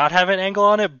did not have an angle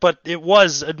on it, but it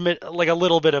was like a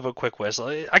little bit of a quick whistle.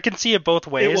 I can see it both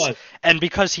ways. It was. And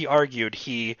because he argued,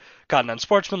 he got an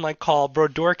unsportsmanlike call.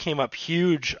 Brodeur came up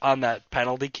huge on that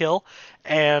penalty kill,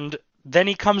 and then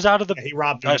he comes out of the... Yeah, he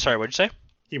robbed him. Oh, sorry, what'd you say?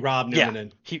 He robbed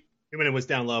Numanen. Yeah, Numanen was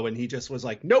down low, and he just was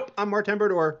like, "Nope, I'm Martin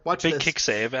Brodeur. Watch this." Big kick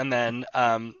save, and then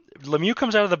Lemieux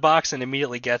comes out of the box and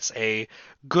immediately gets a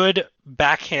good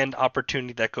backhand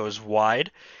opportunity that goes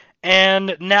wide.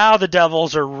 And now the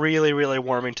Devils are really, really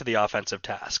warming to the offensive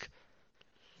task.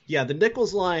 Yeah, the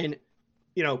Nichols line,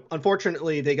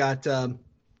 unfortunately they got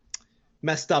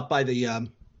messed up by the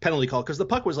penalty call because the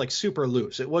puck was like super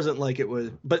loose. It wasn't like it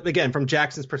was, but again, from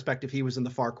Jackson's perspective, he was in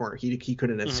the far corner. He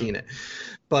couldn't have seen it.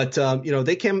 But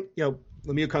they came,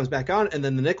 Lemieux comes back on, and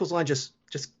then the Nichols line just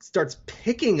starts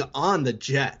picking on the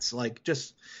Jets. Like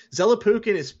just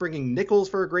Zelepukin is bringing Nichols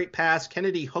for a great pass.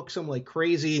 Kennedy hooks him like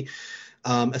crazy.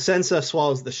 Asensa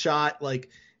swallows the shot,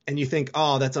 and you think,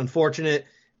 oh, that's unfortunate.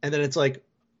 And then it's like,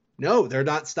 no, they're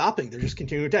not stopping. They're just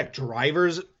continuing to attack.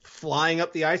 Drivers flying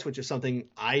up the ice, which is something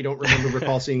I don't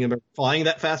recall seeing him flying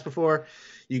that fast before.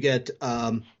 You get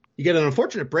an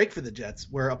unfortunate break for the Jets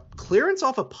where a clearance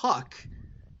off a puck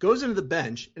goes into the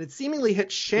bench, and it seemingly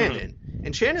hits Shannon.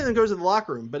 And Shannon then goes to the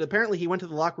locker room, but apparently he went to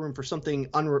the locker room for something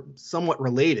somewhat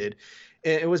related.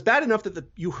 It was bad enough that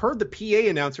you heard the PA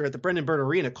announcer at the Brendan Byrne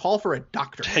Arena call for a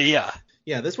doctor. Yeah.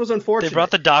 Yeah, this was unfortunate. They brought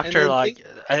the doctor,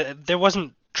 there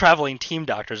wasn't traveling team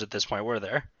doctors at this point, were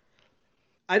there?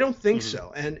 I don't think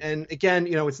so. And again,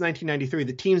 it's 1993.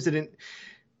 The teams didn't...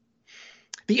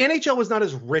 The NHL was not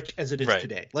as rich as it is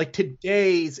today. Like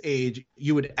today's age,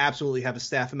 you would absolutely have a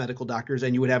staff of medical doctors,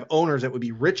 and you would have owners that would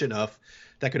be rich enough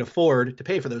that could afford to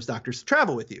pay for those doctors to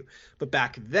travel with you. But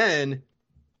back then,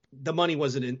 the money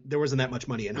there wasn't that much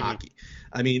money in hockey.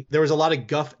 I mean, there was a lot of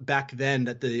guff back then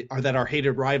that our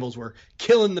hated rivals were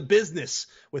killing the business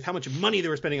with how much money they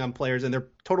were spending on players, and their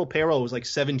total payroll was like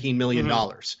 $17 million.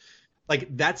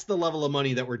 Like that's the level of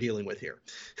money that we're dealing with here.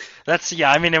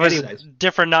 It was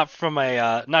different,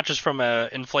 not just from a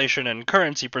inflation and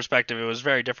currency perspective. It was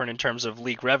very different in terms of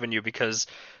league revenue because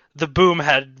the boom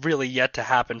had really yet to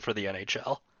happen for the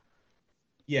NHL.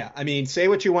 Yeah, I mean, say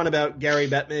what you want about Gary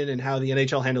Bettman and how the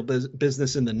NHL handled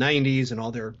business in the 90s and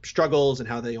all their struggles and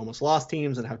how they almost lost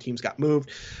teams and how teams got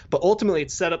moved. But ultimately,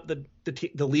 it set up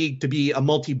the league to be a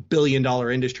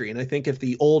multi-billion-dollar industry. And I think if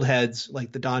the old heads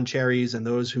like the Don Cherries and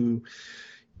those who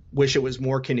wish it was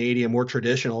more Canadian, more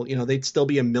traditional, they'd still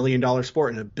be $1 million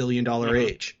sport in a $1 billion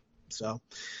age. So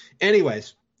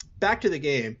anyways, back to the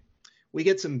game. We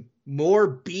get some more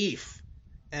beef.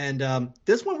 And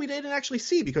this one we didn't actually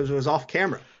see because it was off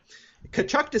camera.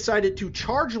 Tkachuk decided to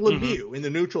charge Lemieux in the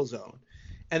neutral zone.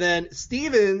 And then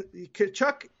Steven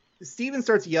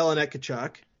starts yelling at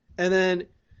Tkachuk. And then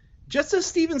just as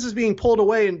Stevens is being pulled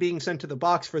away and being sent to the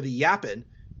box for the yapping,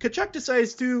 Tkachuk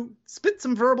decides to spit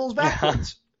some verbals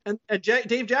backwards. And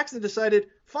Dave Jackson decided,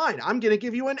 fine, I'm going to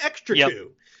give you an extra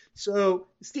 2. So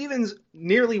Stevens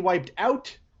nearly wiped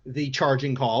out the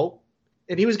charging call.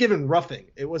 And he was given roughing.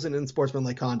 It wasn't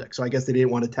unsportsmanlike conduct. So I guess they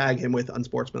didn't want to tag him with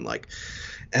unsportsmanlike.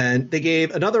 And they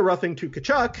gave another roughing to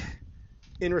Tkachuk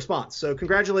in response. So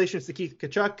congratulations to Keith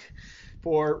Tkachuk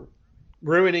for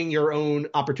ruining your own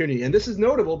opportunity. And this is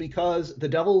notable because the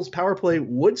Devils' power play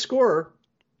would score.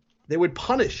 They would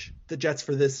punish the Jets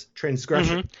for this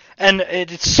transgression. And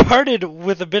it started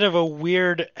with a bit of a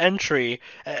weird entry.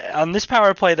 On this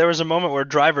power play, there was a moment where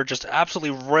Driver just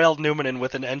absolutely railed Newman in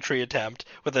with an entry attempt,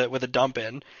 with a dump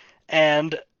in.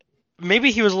 And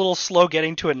maybe he was a little slow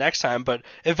getting to it next time, but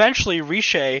eventually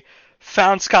Richer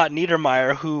found Scott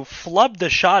Niedermayer, who flubbed the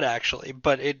shot, actually,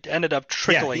 but it ended up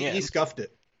trickling in. He scuffed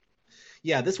it.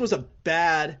 Yeah, this was a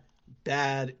bad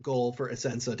goal for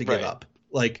Esensa to give up.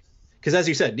 Because as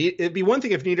you said, it'd be one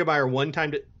thing if Niedermayer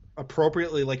one-timed it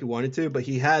appropriately like he wanted to, but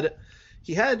he had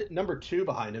number 2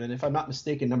 behind him, and if I'm not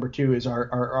mistaken, number 2 is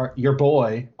our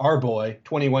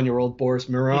 21-year-old Boris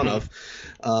Mironov.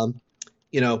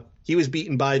 He was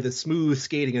beaten by the smooth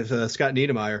skating of Scott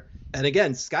Niedermayer, and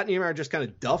again, Scott Niedermayer just kind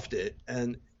of duffed it,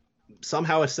 and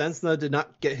somehow Asensna did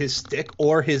not get his stick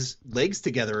or his legs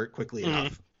together quickly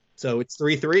enough. So it's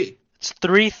 3-3. It's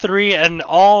 3-3, and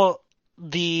all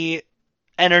the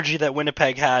energy that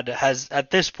Winnipeg had has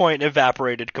at this point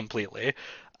evaporated completely.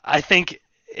 I think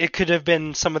it could have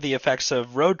been some of the effects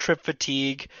of road trip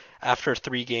fatigue after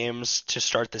 3 games to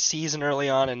start the season early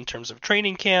on in terms of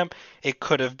training camp. It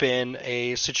could have been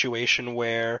a situation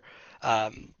where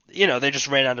they just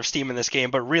ran out of steam in this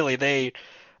game, but really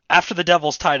after the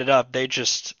Devils tied it up, they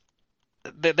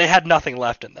had nothing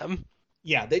left in them.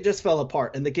 Yeah, they just fell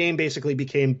apart, and the game basically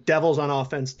became Devils on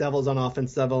offense, Devils on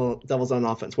offense, Devils on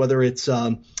offense. Whether it's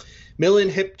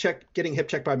Millen getting hip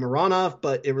checked by Mironov,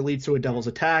 but it leads to a Devils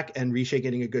attack, and Richer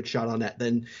getting a good shot on net.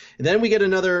 Then we get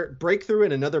another breakthrough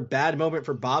and another bad moment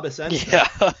for Bob Asensio.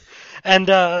 Yeah, and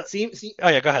go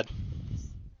ahead.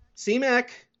 Seamac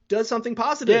does something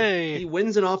positive. Yay. He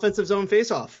wins an offensive zone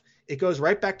faceoff. It goes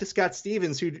right back to Scott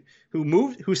Stevens,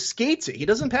 who skates it. He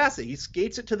doesn't pass it. He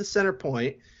skates it to the center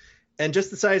point. And just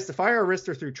decides to fire a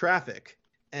wrister through traffic,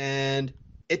 and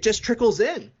it just trickles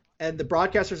in. And the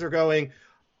broadcasters are going,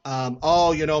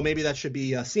 maybe that should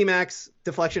be C-Mac's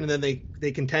deflection, and then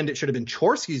they contend it should have been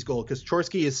Chorsky's goal because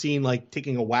Chorsky is seen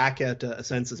taking a whack at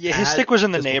Asensa's pad. Yeah, his stick was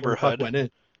in the neighborhood. Went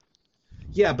in.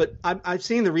 Yeah, but I've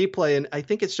seen the replay, and I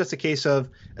think it's just a case of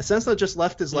Asensa just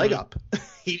left his leg up.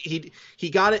 he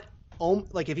got it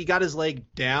if he got his leg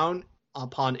down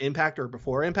upon impact or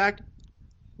before impact,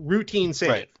 routine save.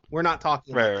 Right. We're not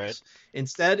talking about this.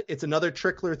 Instead, it's another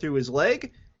trickler through his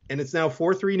leg, and it's now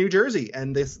 4-3 New Jersey.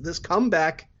 And this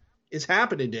comeback is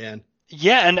happening, Dan.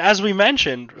 Yeah, and as we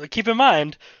mentioned, keep in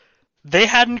mind, they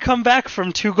hadn't come back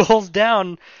from 2 goals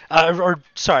down,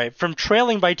 from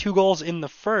trailing by 2 goals in the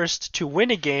first to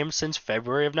win a game since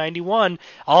February of 91.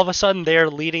 All of a sudden, they're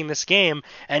leading this game,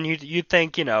 and you'd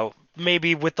think,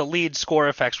 maybe with the lead, score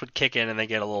effects would kick in and they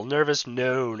get a little nervous.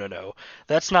 No.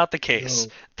 That's not the case.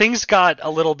 No. Things got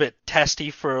a little bit testy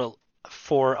for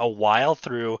a while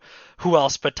through who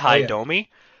else but Ty Domi.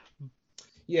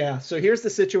 Yeah, so here's the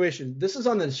situation. This is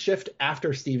on the shift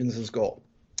after Stevens' goal.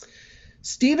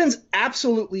 Stevens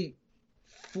absolutely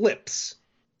flips.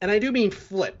 And I do mean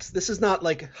flips. This is not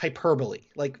hyperbole.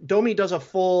 Domi does a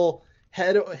full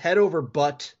head over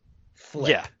butt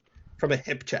flip from a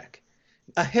hip check.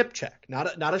 A hip check,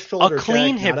 not a shoulder check. A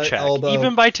clean hip check, elbow,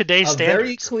 even by today's standards.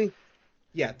 Very clean.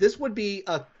 Yeah, this would be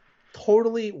a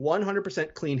totally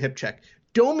 100% clean hip check.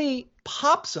 Domi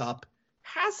pops up,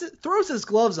 throws his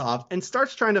gloves off, and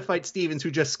starts trying to fight Stevens,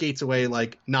 who just skates away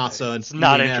like NASA. It's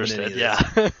not interested, yeah.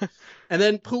 And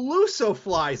then Peluso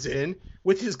flies in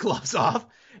with his gloves off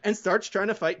and starts trying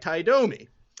to fight Ty Domi.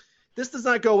 This does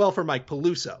not go well for Mike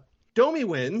Peluso. Domi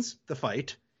wins the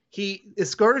fight. He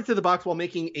escorted to the box while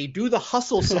making a do the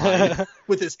hustle sign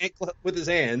with his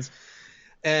hands.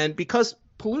 And because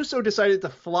Peluso decided to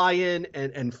fly in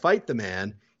and fight the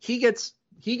man, he gets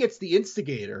the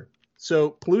instigator.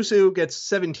 So Peluso gets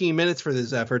 17 minutes for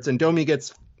his efforts, and Domi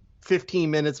gets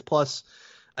 15 minutes plus,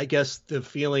 I guess, the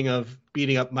feeling of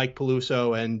beating up Mike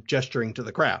Peluso and gesturing to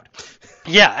the crowd.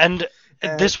 Yeah, and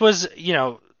this was,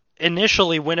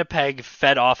 initially Winnipeg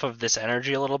fed off of this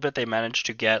energy a little bit. They managed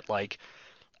to get like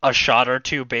a shot or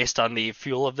two based on the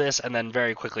fuel of this, and then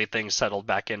very quickly things settled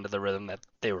back into the rhythm that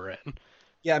they were in.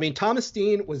 Yeah, I mean, Thomas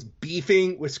Steen was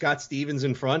beefing with Scott Stevens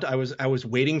in front. I was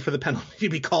waiting for the penalty to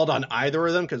be called on either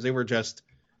of them because they were just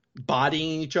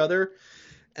bodying each other.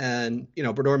 And,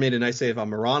 Brodeur made a nice save on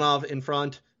Mironov in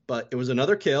front, but it was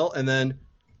another kill. And then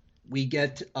we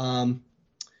get,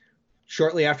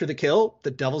 shortly after the kill,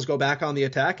 the Devils go back on the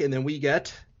attack, and then we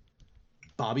get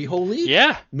Bobby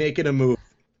Holik making a move.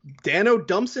 Dano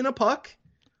dumps in a puck.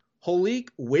 Holik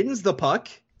wins the puck,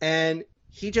 and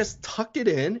he just tucked it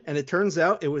in, and it turns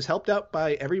out it was helped out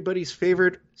by everybody's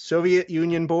favorite Soviet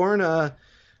Union-born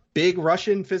big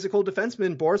Russian physical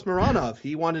defenseman, Boris Mironov.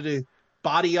 He wanted to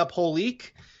body up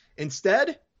Holik.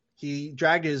 Instead, he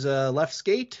dragged his left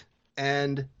skate,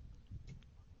 and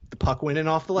the puck went in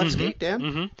off the left skate, Dan.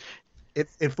 Mm-hmm.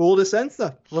 It fooled his sense,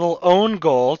 though. Little own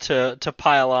goal to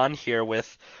pile on here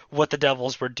with what the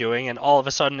Devils were doing, and all of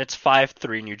a sudden it's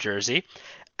 5-3 New Jersey.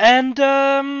 And,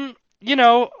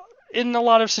 in a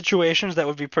lot of situations that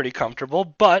would be pretty comfortable,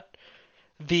 but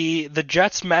the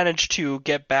Jets managed to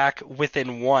get back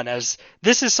within one, as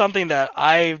this is something that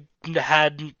I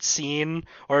hadn't seen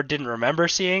or didn't remember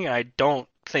seeing, and I don't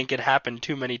think it happened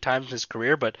too many times in his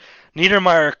career, but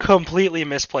Niedermayer completely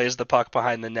misplays the puck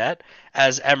behind the net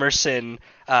as Emerson,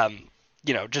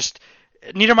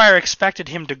 Niedermayer expected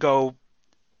him to go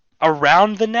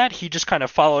around the net. He just kind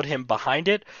of followed him behind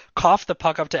it, coughed the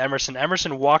puck up to Emerson.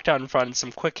 Emerson walked out in front, and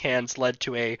some quick hands led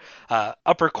to a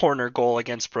upper corner goal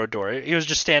against Brodeur. He was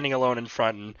just standing alone in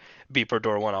front and beat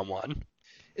Brodeur one-on-one.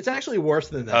 It's actually worse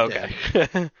than that.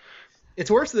 Okay.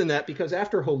 It's worse than that because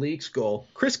after Holik's goal,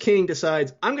 Chris King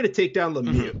decides, I'm going to take down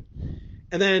Lemieux. Mm-hmm.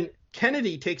 And then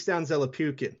Kennedy takes down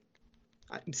Zelepukin.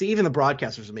 See, even the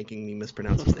broadcasters are making me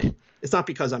mispronounce his name. It's not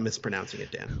because I'm mispronouncing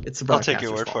it, Dan. It's the broadcaster's I'll take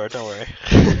your word for it. Don't worry.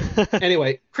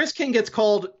 Anyway, Chris King gets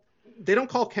called. They don't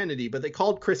call Kennedy, but they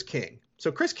called Chris King.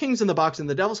 So Chris King's in the box, and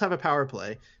the Devils have a power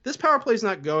play. This power play is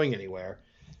not going anywhere.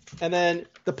 And then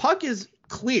the puck is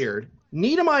cleared.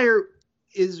 Niedermayer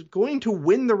is going to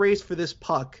win the race for this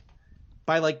puck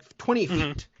by like 20 feet.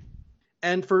 Mm-hmm.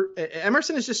 And for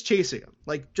Emerson is just chasing him,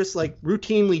 just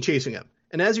routinely chasing him.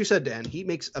 And as you said, Dan, he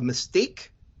makes a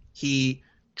mistake. He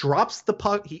drops the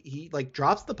puck. He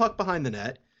drops the puck behind the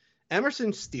net.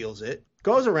 Emerson steals it,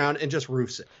 goes around, and just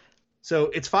roofs it. So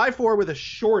it's 5-4 with a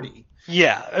shorty.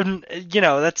 Yeah, and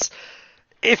that's,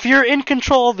 if you're in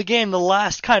control of the game, the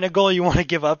last kind of goal you want to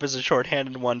give up is a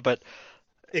shorthanded one. But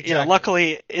exactly.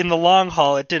 Luckily in the long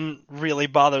haul, it didn't really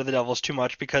bother the Devils too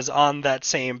much, because on that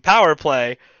same power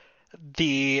play,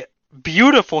 the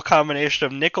beautiful combination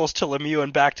of Nichols to Lemieux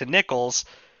and back to Nichols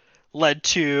led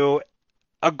to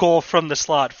a goal from the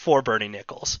slot for Bernie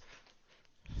Nichols.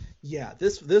 Yeah,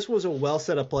 this was a well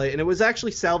set up play, and it was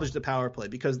actually salvaged the power play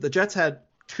because the Jets had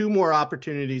two more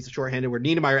opportunities shorthanded where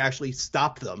Niedermayer actually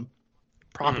stopped them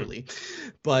properly.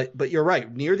 Mm-hmm. But you're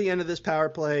right. Near the end of this power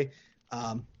play,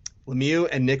 Lemieux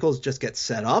and Nichols just get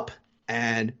set up,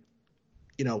 and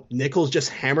Nichols just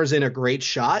hammers in a great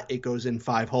shot. It goes in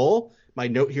 5-hole. My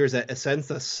note here is that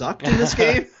Esenza sucked in this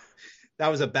game. That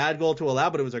was a bad goal to allow,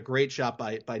 but it was a great shot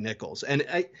by Nichols. And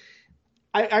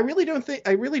I really do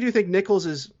think Nichols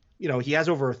is, he has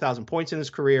over 1,000 points in his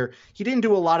career. He didn't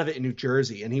do a lot of it in New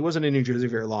Jersey, and he wasn't in New Jersey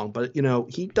very long, but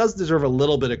he does deserve a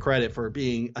little bit of credit for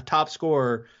being a top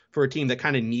scorer for a team that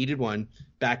kind of needed one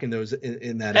back in that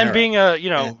and era. Being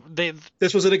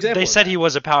this was an example. They said he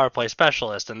was a power play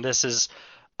specialist, and this is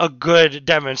a good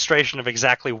demonstration of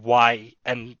exactly why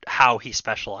and how he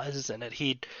specializes in it.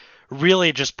 He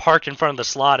really just parked in front of the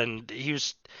slot, and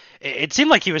it seemed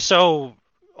like he was so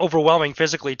overwhelming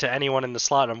physically to anyone in the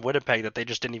slot in Winnipeg that they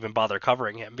just didn't even bother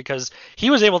covering him, because he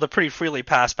was able to pretty freely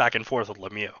pass back and forth with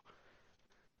Lemieux.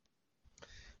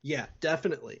 Yeah,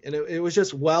 definitely. And it was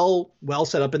just well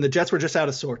set up, and the Jets were just out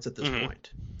of sorts at this Mm-hmm. point.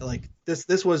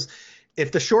 This was,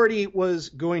 if the shorty was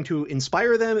going to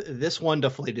inspire them, this one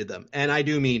deflated them. And I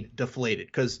do mean deflated,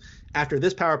 because after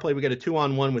this power play, we got a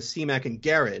 2-on-1 with Seamak and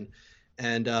Guerin.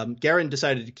 And Guerin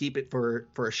decided to keep it for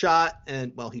a shot,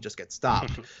 and, well, he just gets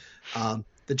stopped.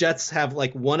 The Jets have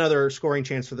one other scoring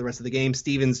chance for the rest of the game.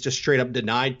 Stevens just straight up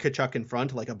denied Tkachuk in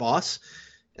front like a boss.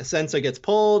 Esenza gets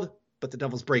pulled, but the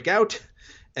Devils break out.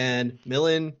 and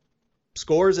Millen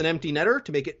scores an empty netter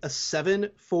to make it a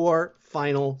 7-4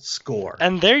 final score.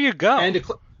 And there you go.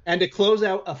 And to close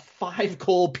out a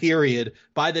 5-goal period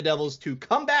by the Devils to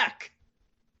come back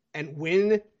and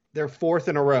win their 4th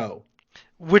in a row.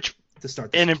 Which to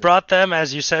start and it brought them,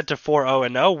 as you said, to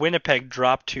 4-0-0. Winnipeg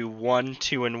dropped to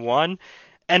 1-2-1.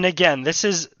 And again, this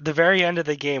is the very end of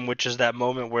the game, which is that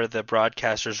moment where the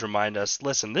broadcasters remind us,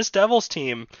 listen, this Devils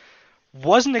team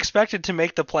wasn't expected to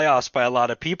make the playoffs by a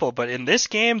lot of people, but in this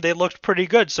game, they looked pretty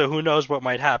good, so who knows what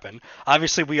might happen.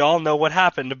 Obviously, we all know what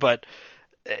happened, but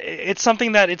it's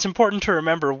something that it's important to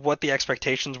remember what the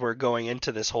expectations were going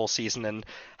into this whole season and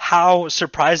how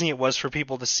surprising it was for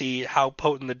people to see how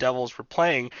potent the Devils were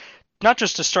playing, not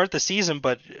just to start the season,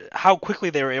 but how quickly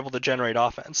they were able to generate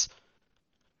offense.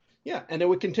 Yeah, and it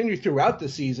would continue throughout the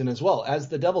season as well, as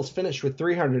the Devils finished with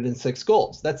 306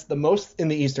 goals. That's the most in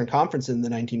the Eastern Conference in the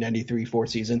 1993-4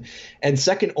 season, and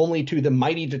second only to the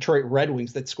mighty Detroit Red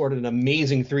Wings that scored an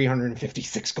amazing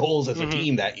 356 goals as a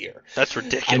team that year. That's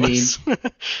ridiculous. I mean,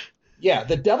 yeah,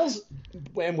 the Devils,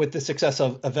 and with the success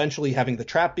of eventually having the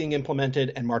trap being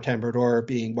implemented and Martin Brodeur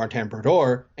being Martin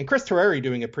Brodeur, and Chris Terreri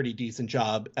doing a pretty decent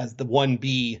job as the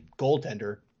 1B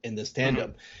goaltender in this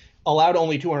tandem, allowed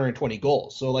only 220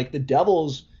 goals. So like the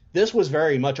Devils, this was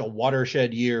very much a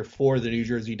watershed year for the New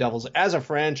Jersey Devils as a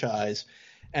franchise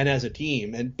and as a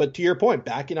team. But to your point,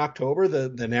 back in October,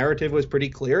 the narrative was pretty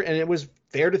clear, and it was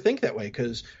fair to think that way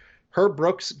because Herb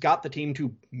Brooks got the team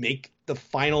to make the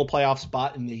final playoff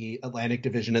spot in the Atlantic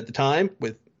Division at the time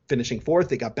with finishing 4th.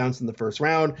 They got bounced in the first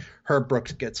round. Herb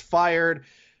Brooks gets fired.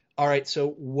 All right, so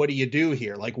what do you do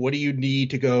here? Like, what do you need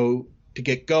to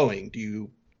get going? Do you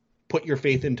put your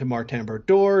faith into Martin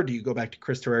Brodeur? Do you go back to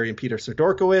Chris Terreri and Peter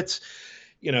Serdorkowicz?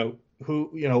 Is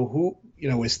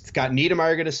Scott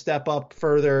Niedermayer going to step up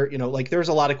further? Like there's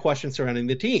a lot of questions surrounding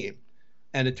the team,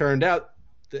 and it turned out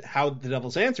that how the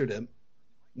Devils answered him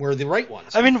were the right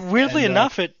ones. I mean, weirdly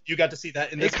enough, you got to see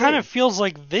that in this game. It kind of feels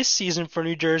like this season for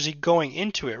New Jersey going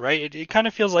into it, right? It kind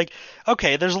of feels like,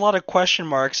 okay, there's a lot of question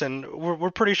marks, and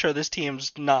we're pretty sure this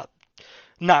team's not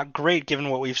great given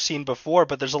what we've seen before,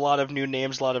 but there's a lot of new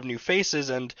names, a lot of new faces,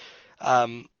 and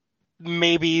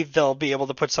maybe they'll be able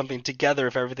to put something together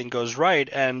if everything goes right.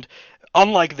 And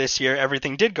unlike this year,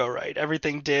 everything did go right.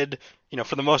 Everything did,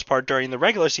 for the most part during the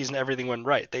regular season, everything went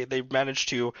right. They managed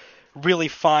to really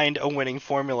find a winning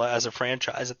formula as a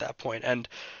franchise at that point. And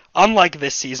unlike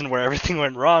this season where everything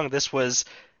went wrong,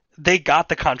 they got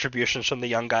the contributions from the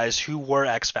young guys who were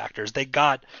X factors. They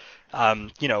got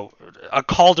a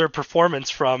Calder performance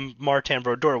from Martin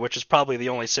Brodeur, which is probably the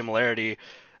only similarity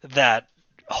that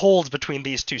holds between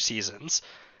these two seasons.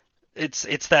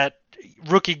 It's that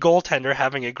rookie goaltender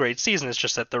having a great season. It's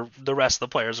just that the rest of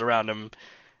the players around him,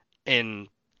 in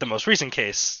the most recent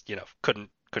case, couldn't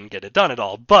get it done at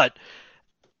all. But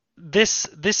this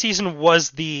season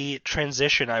was the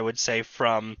transition, I would say,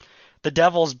 from the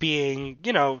Devils being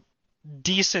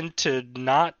decent to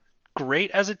not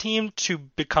great as a team to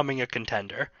becoming a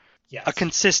contender. Yes, a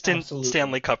consistent absolutely.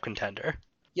 Stanley Cup contender.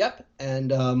 Yep,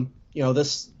 and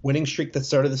this winning streak that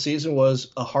started the season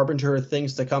was a harbinger of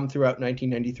things to come throughout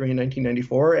 1993 and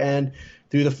 1994, and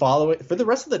through for the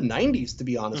rest of the 90s, to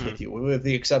be honest with you, with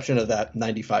the exception of that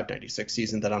 95-96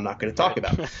 season that I'm not going to talk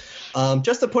about.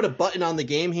 Just to put a button on the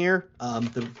game here,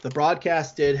 the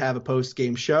broadcast did have a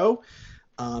post-game show.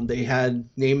 They had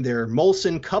named their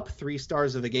Molson Cup 3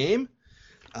 stars of the game,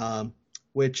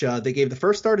 which they gave the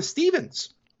first star to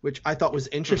Stevens, which I thought was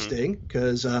interesting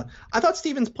because I thought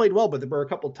Stevens played well, but there were a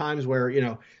couple of times where,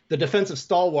 the defensive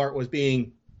stalwart was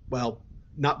being,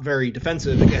 not very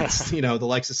defensive against, the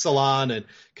likes of Salon and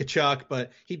Kachuk,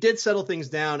 but he did settle things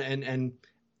down and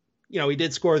he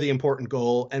did score the important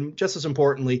goal. And just as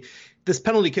importantly, this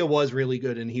penalty kill was really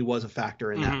good and he was a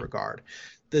factor in that regard.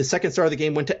 The second star of the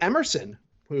game went to Emerson,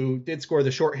 who did score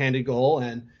the shorthanded goal.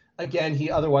 And again,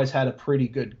 he otherwise had a pretty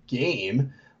good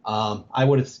game. I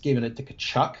would have given it to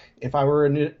Kachuk if I were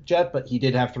a Jet, but he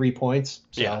did have 3 points.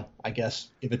 So I guess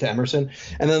give it to Emerson.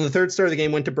 And then the third star of the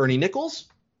game went to Bernie Nichols,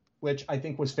 which I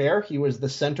think was fair. He was the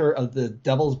center of the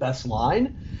Devils' best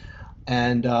line.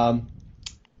 And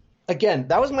again,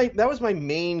 that was my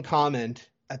main comment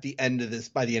at the end of this,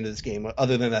 by the end of this game,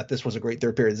 other than that this was a great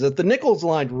third period. The Nichols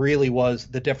line really was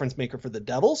the difference maker for the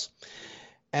Devils.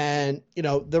 And,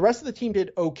 the rest of the team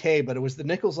did okay, but it was the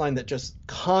Nichols line that just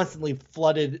constantly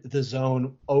flooded the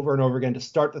zone over and over again to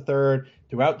start the third,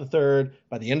 throughout the third,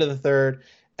 by the end of the third.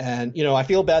 And, I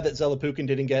feel bad that Zelepukin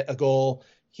didn't get a goal.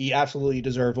 He absolutely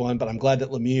deserved one, but I'm glad that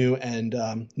Lemieux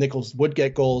and Nichols would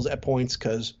get goals at points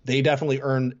because they definitely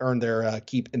earned their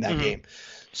keep in that game.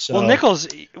 So, Nichols,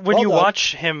 when you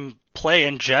watch him play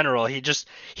in general.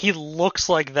 He looks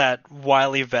like that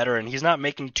wily veteran. He's not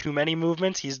making too many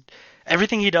movements.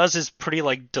 Everything he does is pretty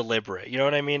like deliberate. You know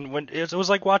what I mean? When it was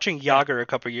like watching Yeah. Yager a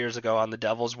couple years ago on the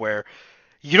Devils, where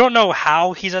you don't know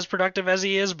how he's as productive as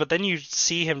he is, but then you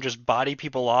see him just body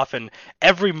people off, and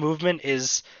every movement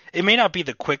is. It may not be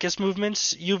the quickest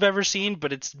movements you've ever seen,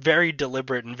 but it's very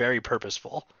deliberate and very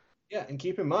purposeful. Yeah, and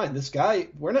keep in mind, this guy,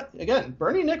 we're not, again,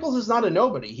 Bernie Nichols is not a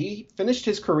nobody. He finished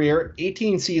his career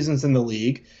 18 seasons in the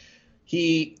league.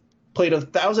 He played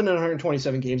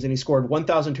 1,127 games and he scored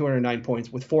 1,209 points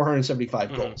with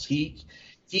 475 goals. He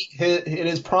in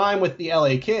his prime with the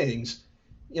LA Kings,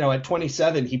 at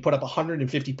 27, he put up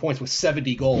 150 points with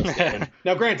 70 goals.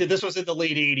 Now, granted, this was in the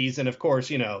late 80s, and of course,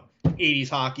 80s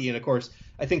hockey, and of course,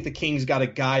 I think the Kings got a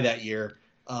guy that year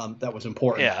that was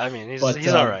important. Yeah, I mean, he's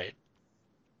all right.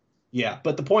 Yeah,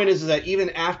 but the point is that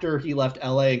even after he left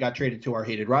LA and got traded to our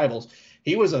hated rivals,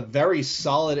 he was a very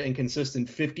solid and consistent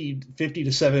 50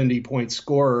 to 70 point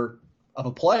scorer of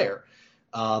a player,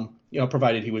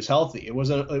 provided he was healthy.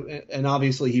 And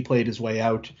obviously he played his way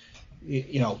out.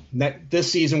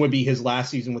 This season would be his last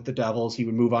season with the Devils. He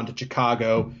would move on to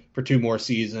Chicago for 2 more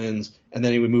seasons, and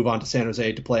then he would move on to San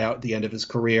Jose to play out the end of his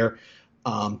career.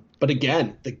 But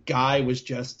again, the guy was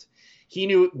just. He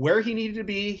knew where he needed to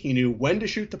be. He knew when to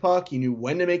shoot the puck. He knew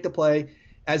when to make the play.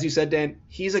 As you said, Dan,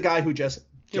 he's a guy who just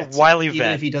gets wily it,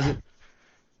 even if he doesn't.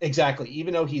 Exactly.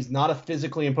 Even though he's not a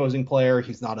physically imposing player,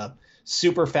 he's not a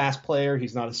super fast player.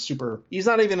 He's not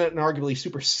even an arguably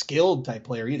super skilled type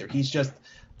player either. He's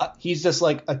just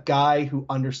like a guy who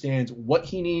understands what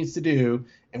he needs to do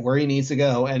and where he needs to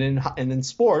go. And in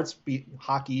sports, be it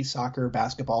hockey, soccer,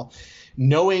 basketball,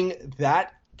 knowing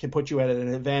that can put you at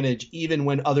an advantage even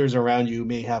when others around you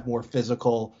may have more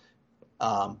physical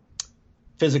and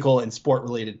sport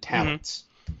related talents.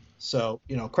 So,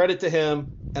 credit to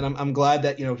him. And I'm glad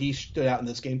that, he stood out in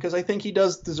this game, because I think he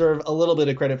does deserve a little bit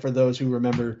of credit for those who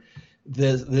remember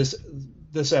this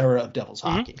era of Devils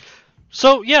hockey.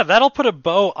 So, yeah, that'll put a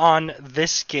bow on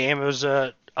this game. It was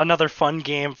another fun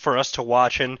game for us to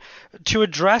watch. And to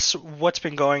address what's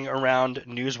been going around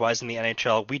news-wise in the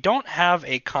NHL, we don't have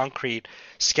a concrete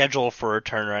schedule for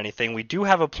return or anything. We do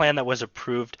have a plan that was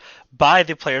approved by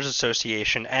the Players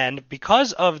Association, and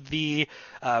because of the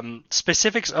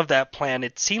specifics of that plan,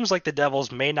 it seems like the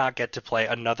Devils may not get to play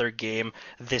another game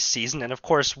this season. And of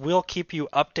course, we'll keep you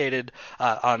updated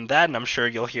on that, and I'm sure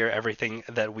you'll hear everything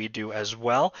that we do as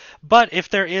well. But if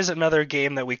there is another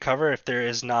game that we cover, if there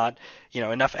is not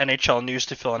enough NHL news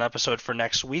to fill an episode for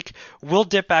next week, we'll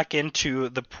dip back into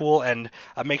the pool and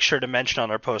make sure to mention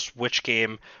on our post which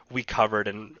game we covered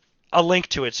and a link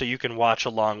to it so you can watch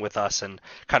along with us and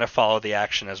kind of follow the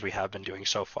action as we have been doing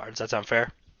so far. Does that sound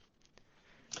fair?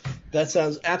 That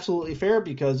sounds absolutely fair,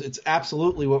 because it's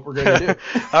absolutely what we're going to do.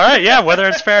 All right, yeah, whether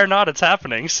it's fair or not, it's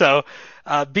happening. So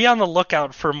be on the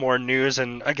lookout for more news.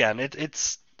 And again, it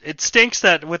stinks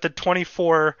that with the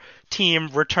 24-team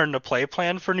return to play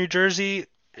plan for New Jersey,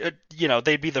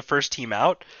 they'd be the first team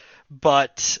out.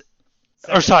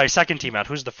 Second team out.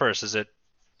 Who's the first? Is it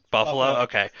Buffalo?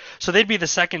 Okay. So they'd be the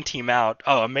second team out.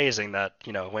 Oh, amazing that,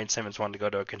 Wayne Simmons wanted to go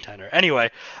to a contender.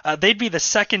 Anyway, they'd be the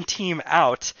second team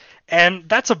out, and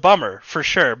that's a bummer for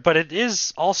sure, but it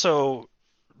is also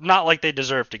not like they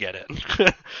deserve to get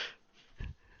in.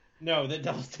 No, the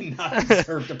Devils did not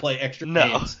deserve to play extra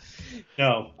games.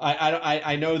 No.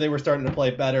 I know they were starting to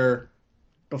play better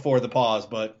before the pause,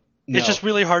 but no. It's just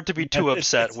really hard to be too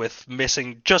upset with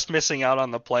missing out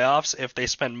on the playoffs if they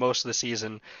spend most of the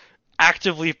season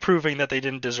actively proving that they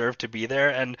didn't deserve to be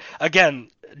there. And again,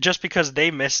 just because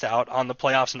they missed out on the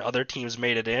playoffs and other teams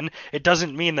made it in, it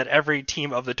doesn't mean that every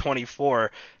team of the 24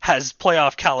 has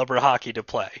playoff caliber hockey to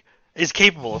play, is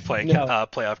capable of playing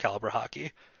playoff caliber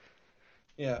hockey.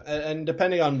 Yeah, and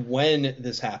depending on when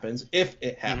this happens, if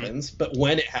it happens, but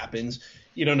when it happens,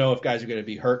 you don't know if guys are going to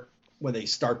be hurt when they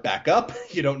start back up.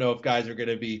 You don't know if guys are going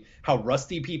to be, how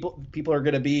rusty people are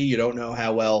going to be. You don't know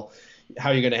how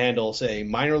you're going to handle, say,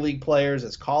 minor league players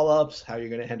as call-ups, how you're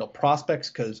going to handle prospects,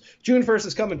 because June 1st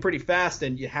is coming pretty fast,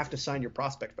 and you have to sign your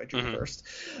prospect by June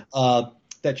 1st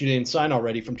that you didn't sign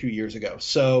already from 2 years ago.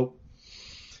 So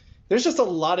there's just a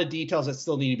lot of details that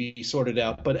still need to be sorted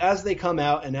out. But as they come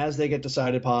out and as they get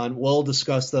decided upon, we'll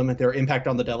discuss them, their impact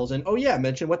on the Devils, and,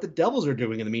 mention what the Devils are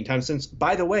doing in the meantime, since,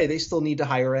 by the way, they still need to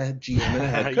hire a GM and a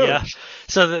head coach. Yeah.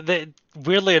 So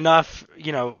weirdly enough,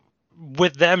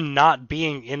 with them not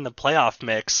being in the playoff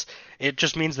mix, it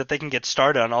just means that they can get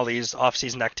started on all these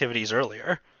off-season activities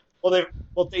earlier.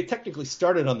 They technically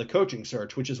started on the coaching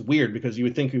search, which is weird because you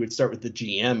would think we would start with the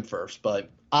GM first, but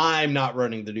I'm not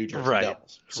running the New Jersey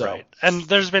Devils. So. Right. And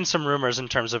there's been some rumors in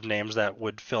terms of names that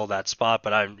would fill that spot,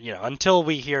 but until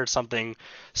we hear something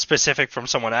specific from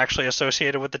someone actually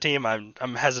associated with the team,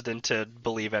 I'm hesitant to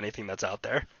believe anything that's out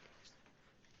there.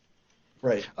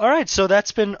 Right. All right, so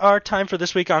that's been our time for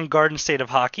this week on Garden State of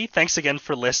Hockey. Thanks again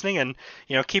for listening, and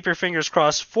keep your fingers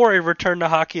crossed for a return to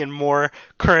hockey and more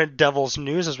current Devils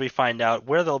news as we find out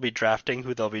where they'll be drafting,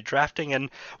 who they'll be drafting, and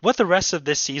what the rest of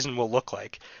this season will look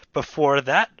like. Before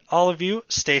that, all of you,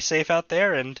 stay safe out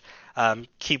there and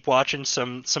keep watching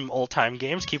some old-time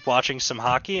games, keep watching some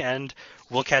hockey, and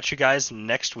we'll catch you guys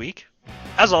next week.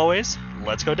 As always,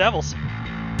 let's go Devils!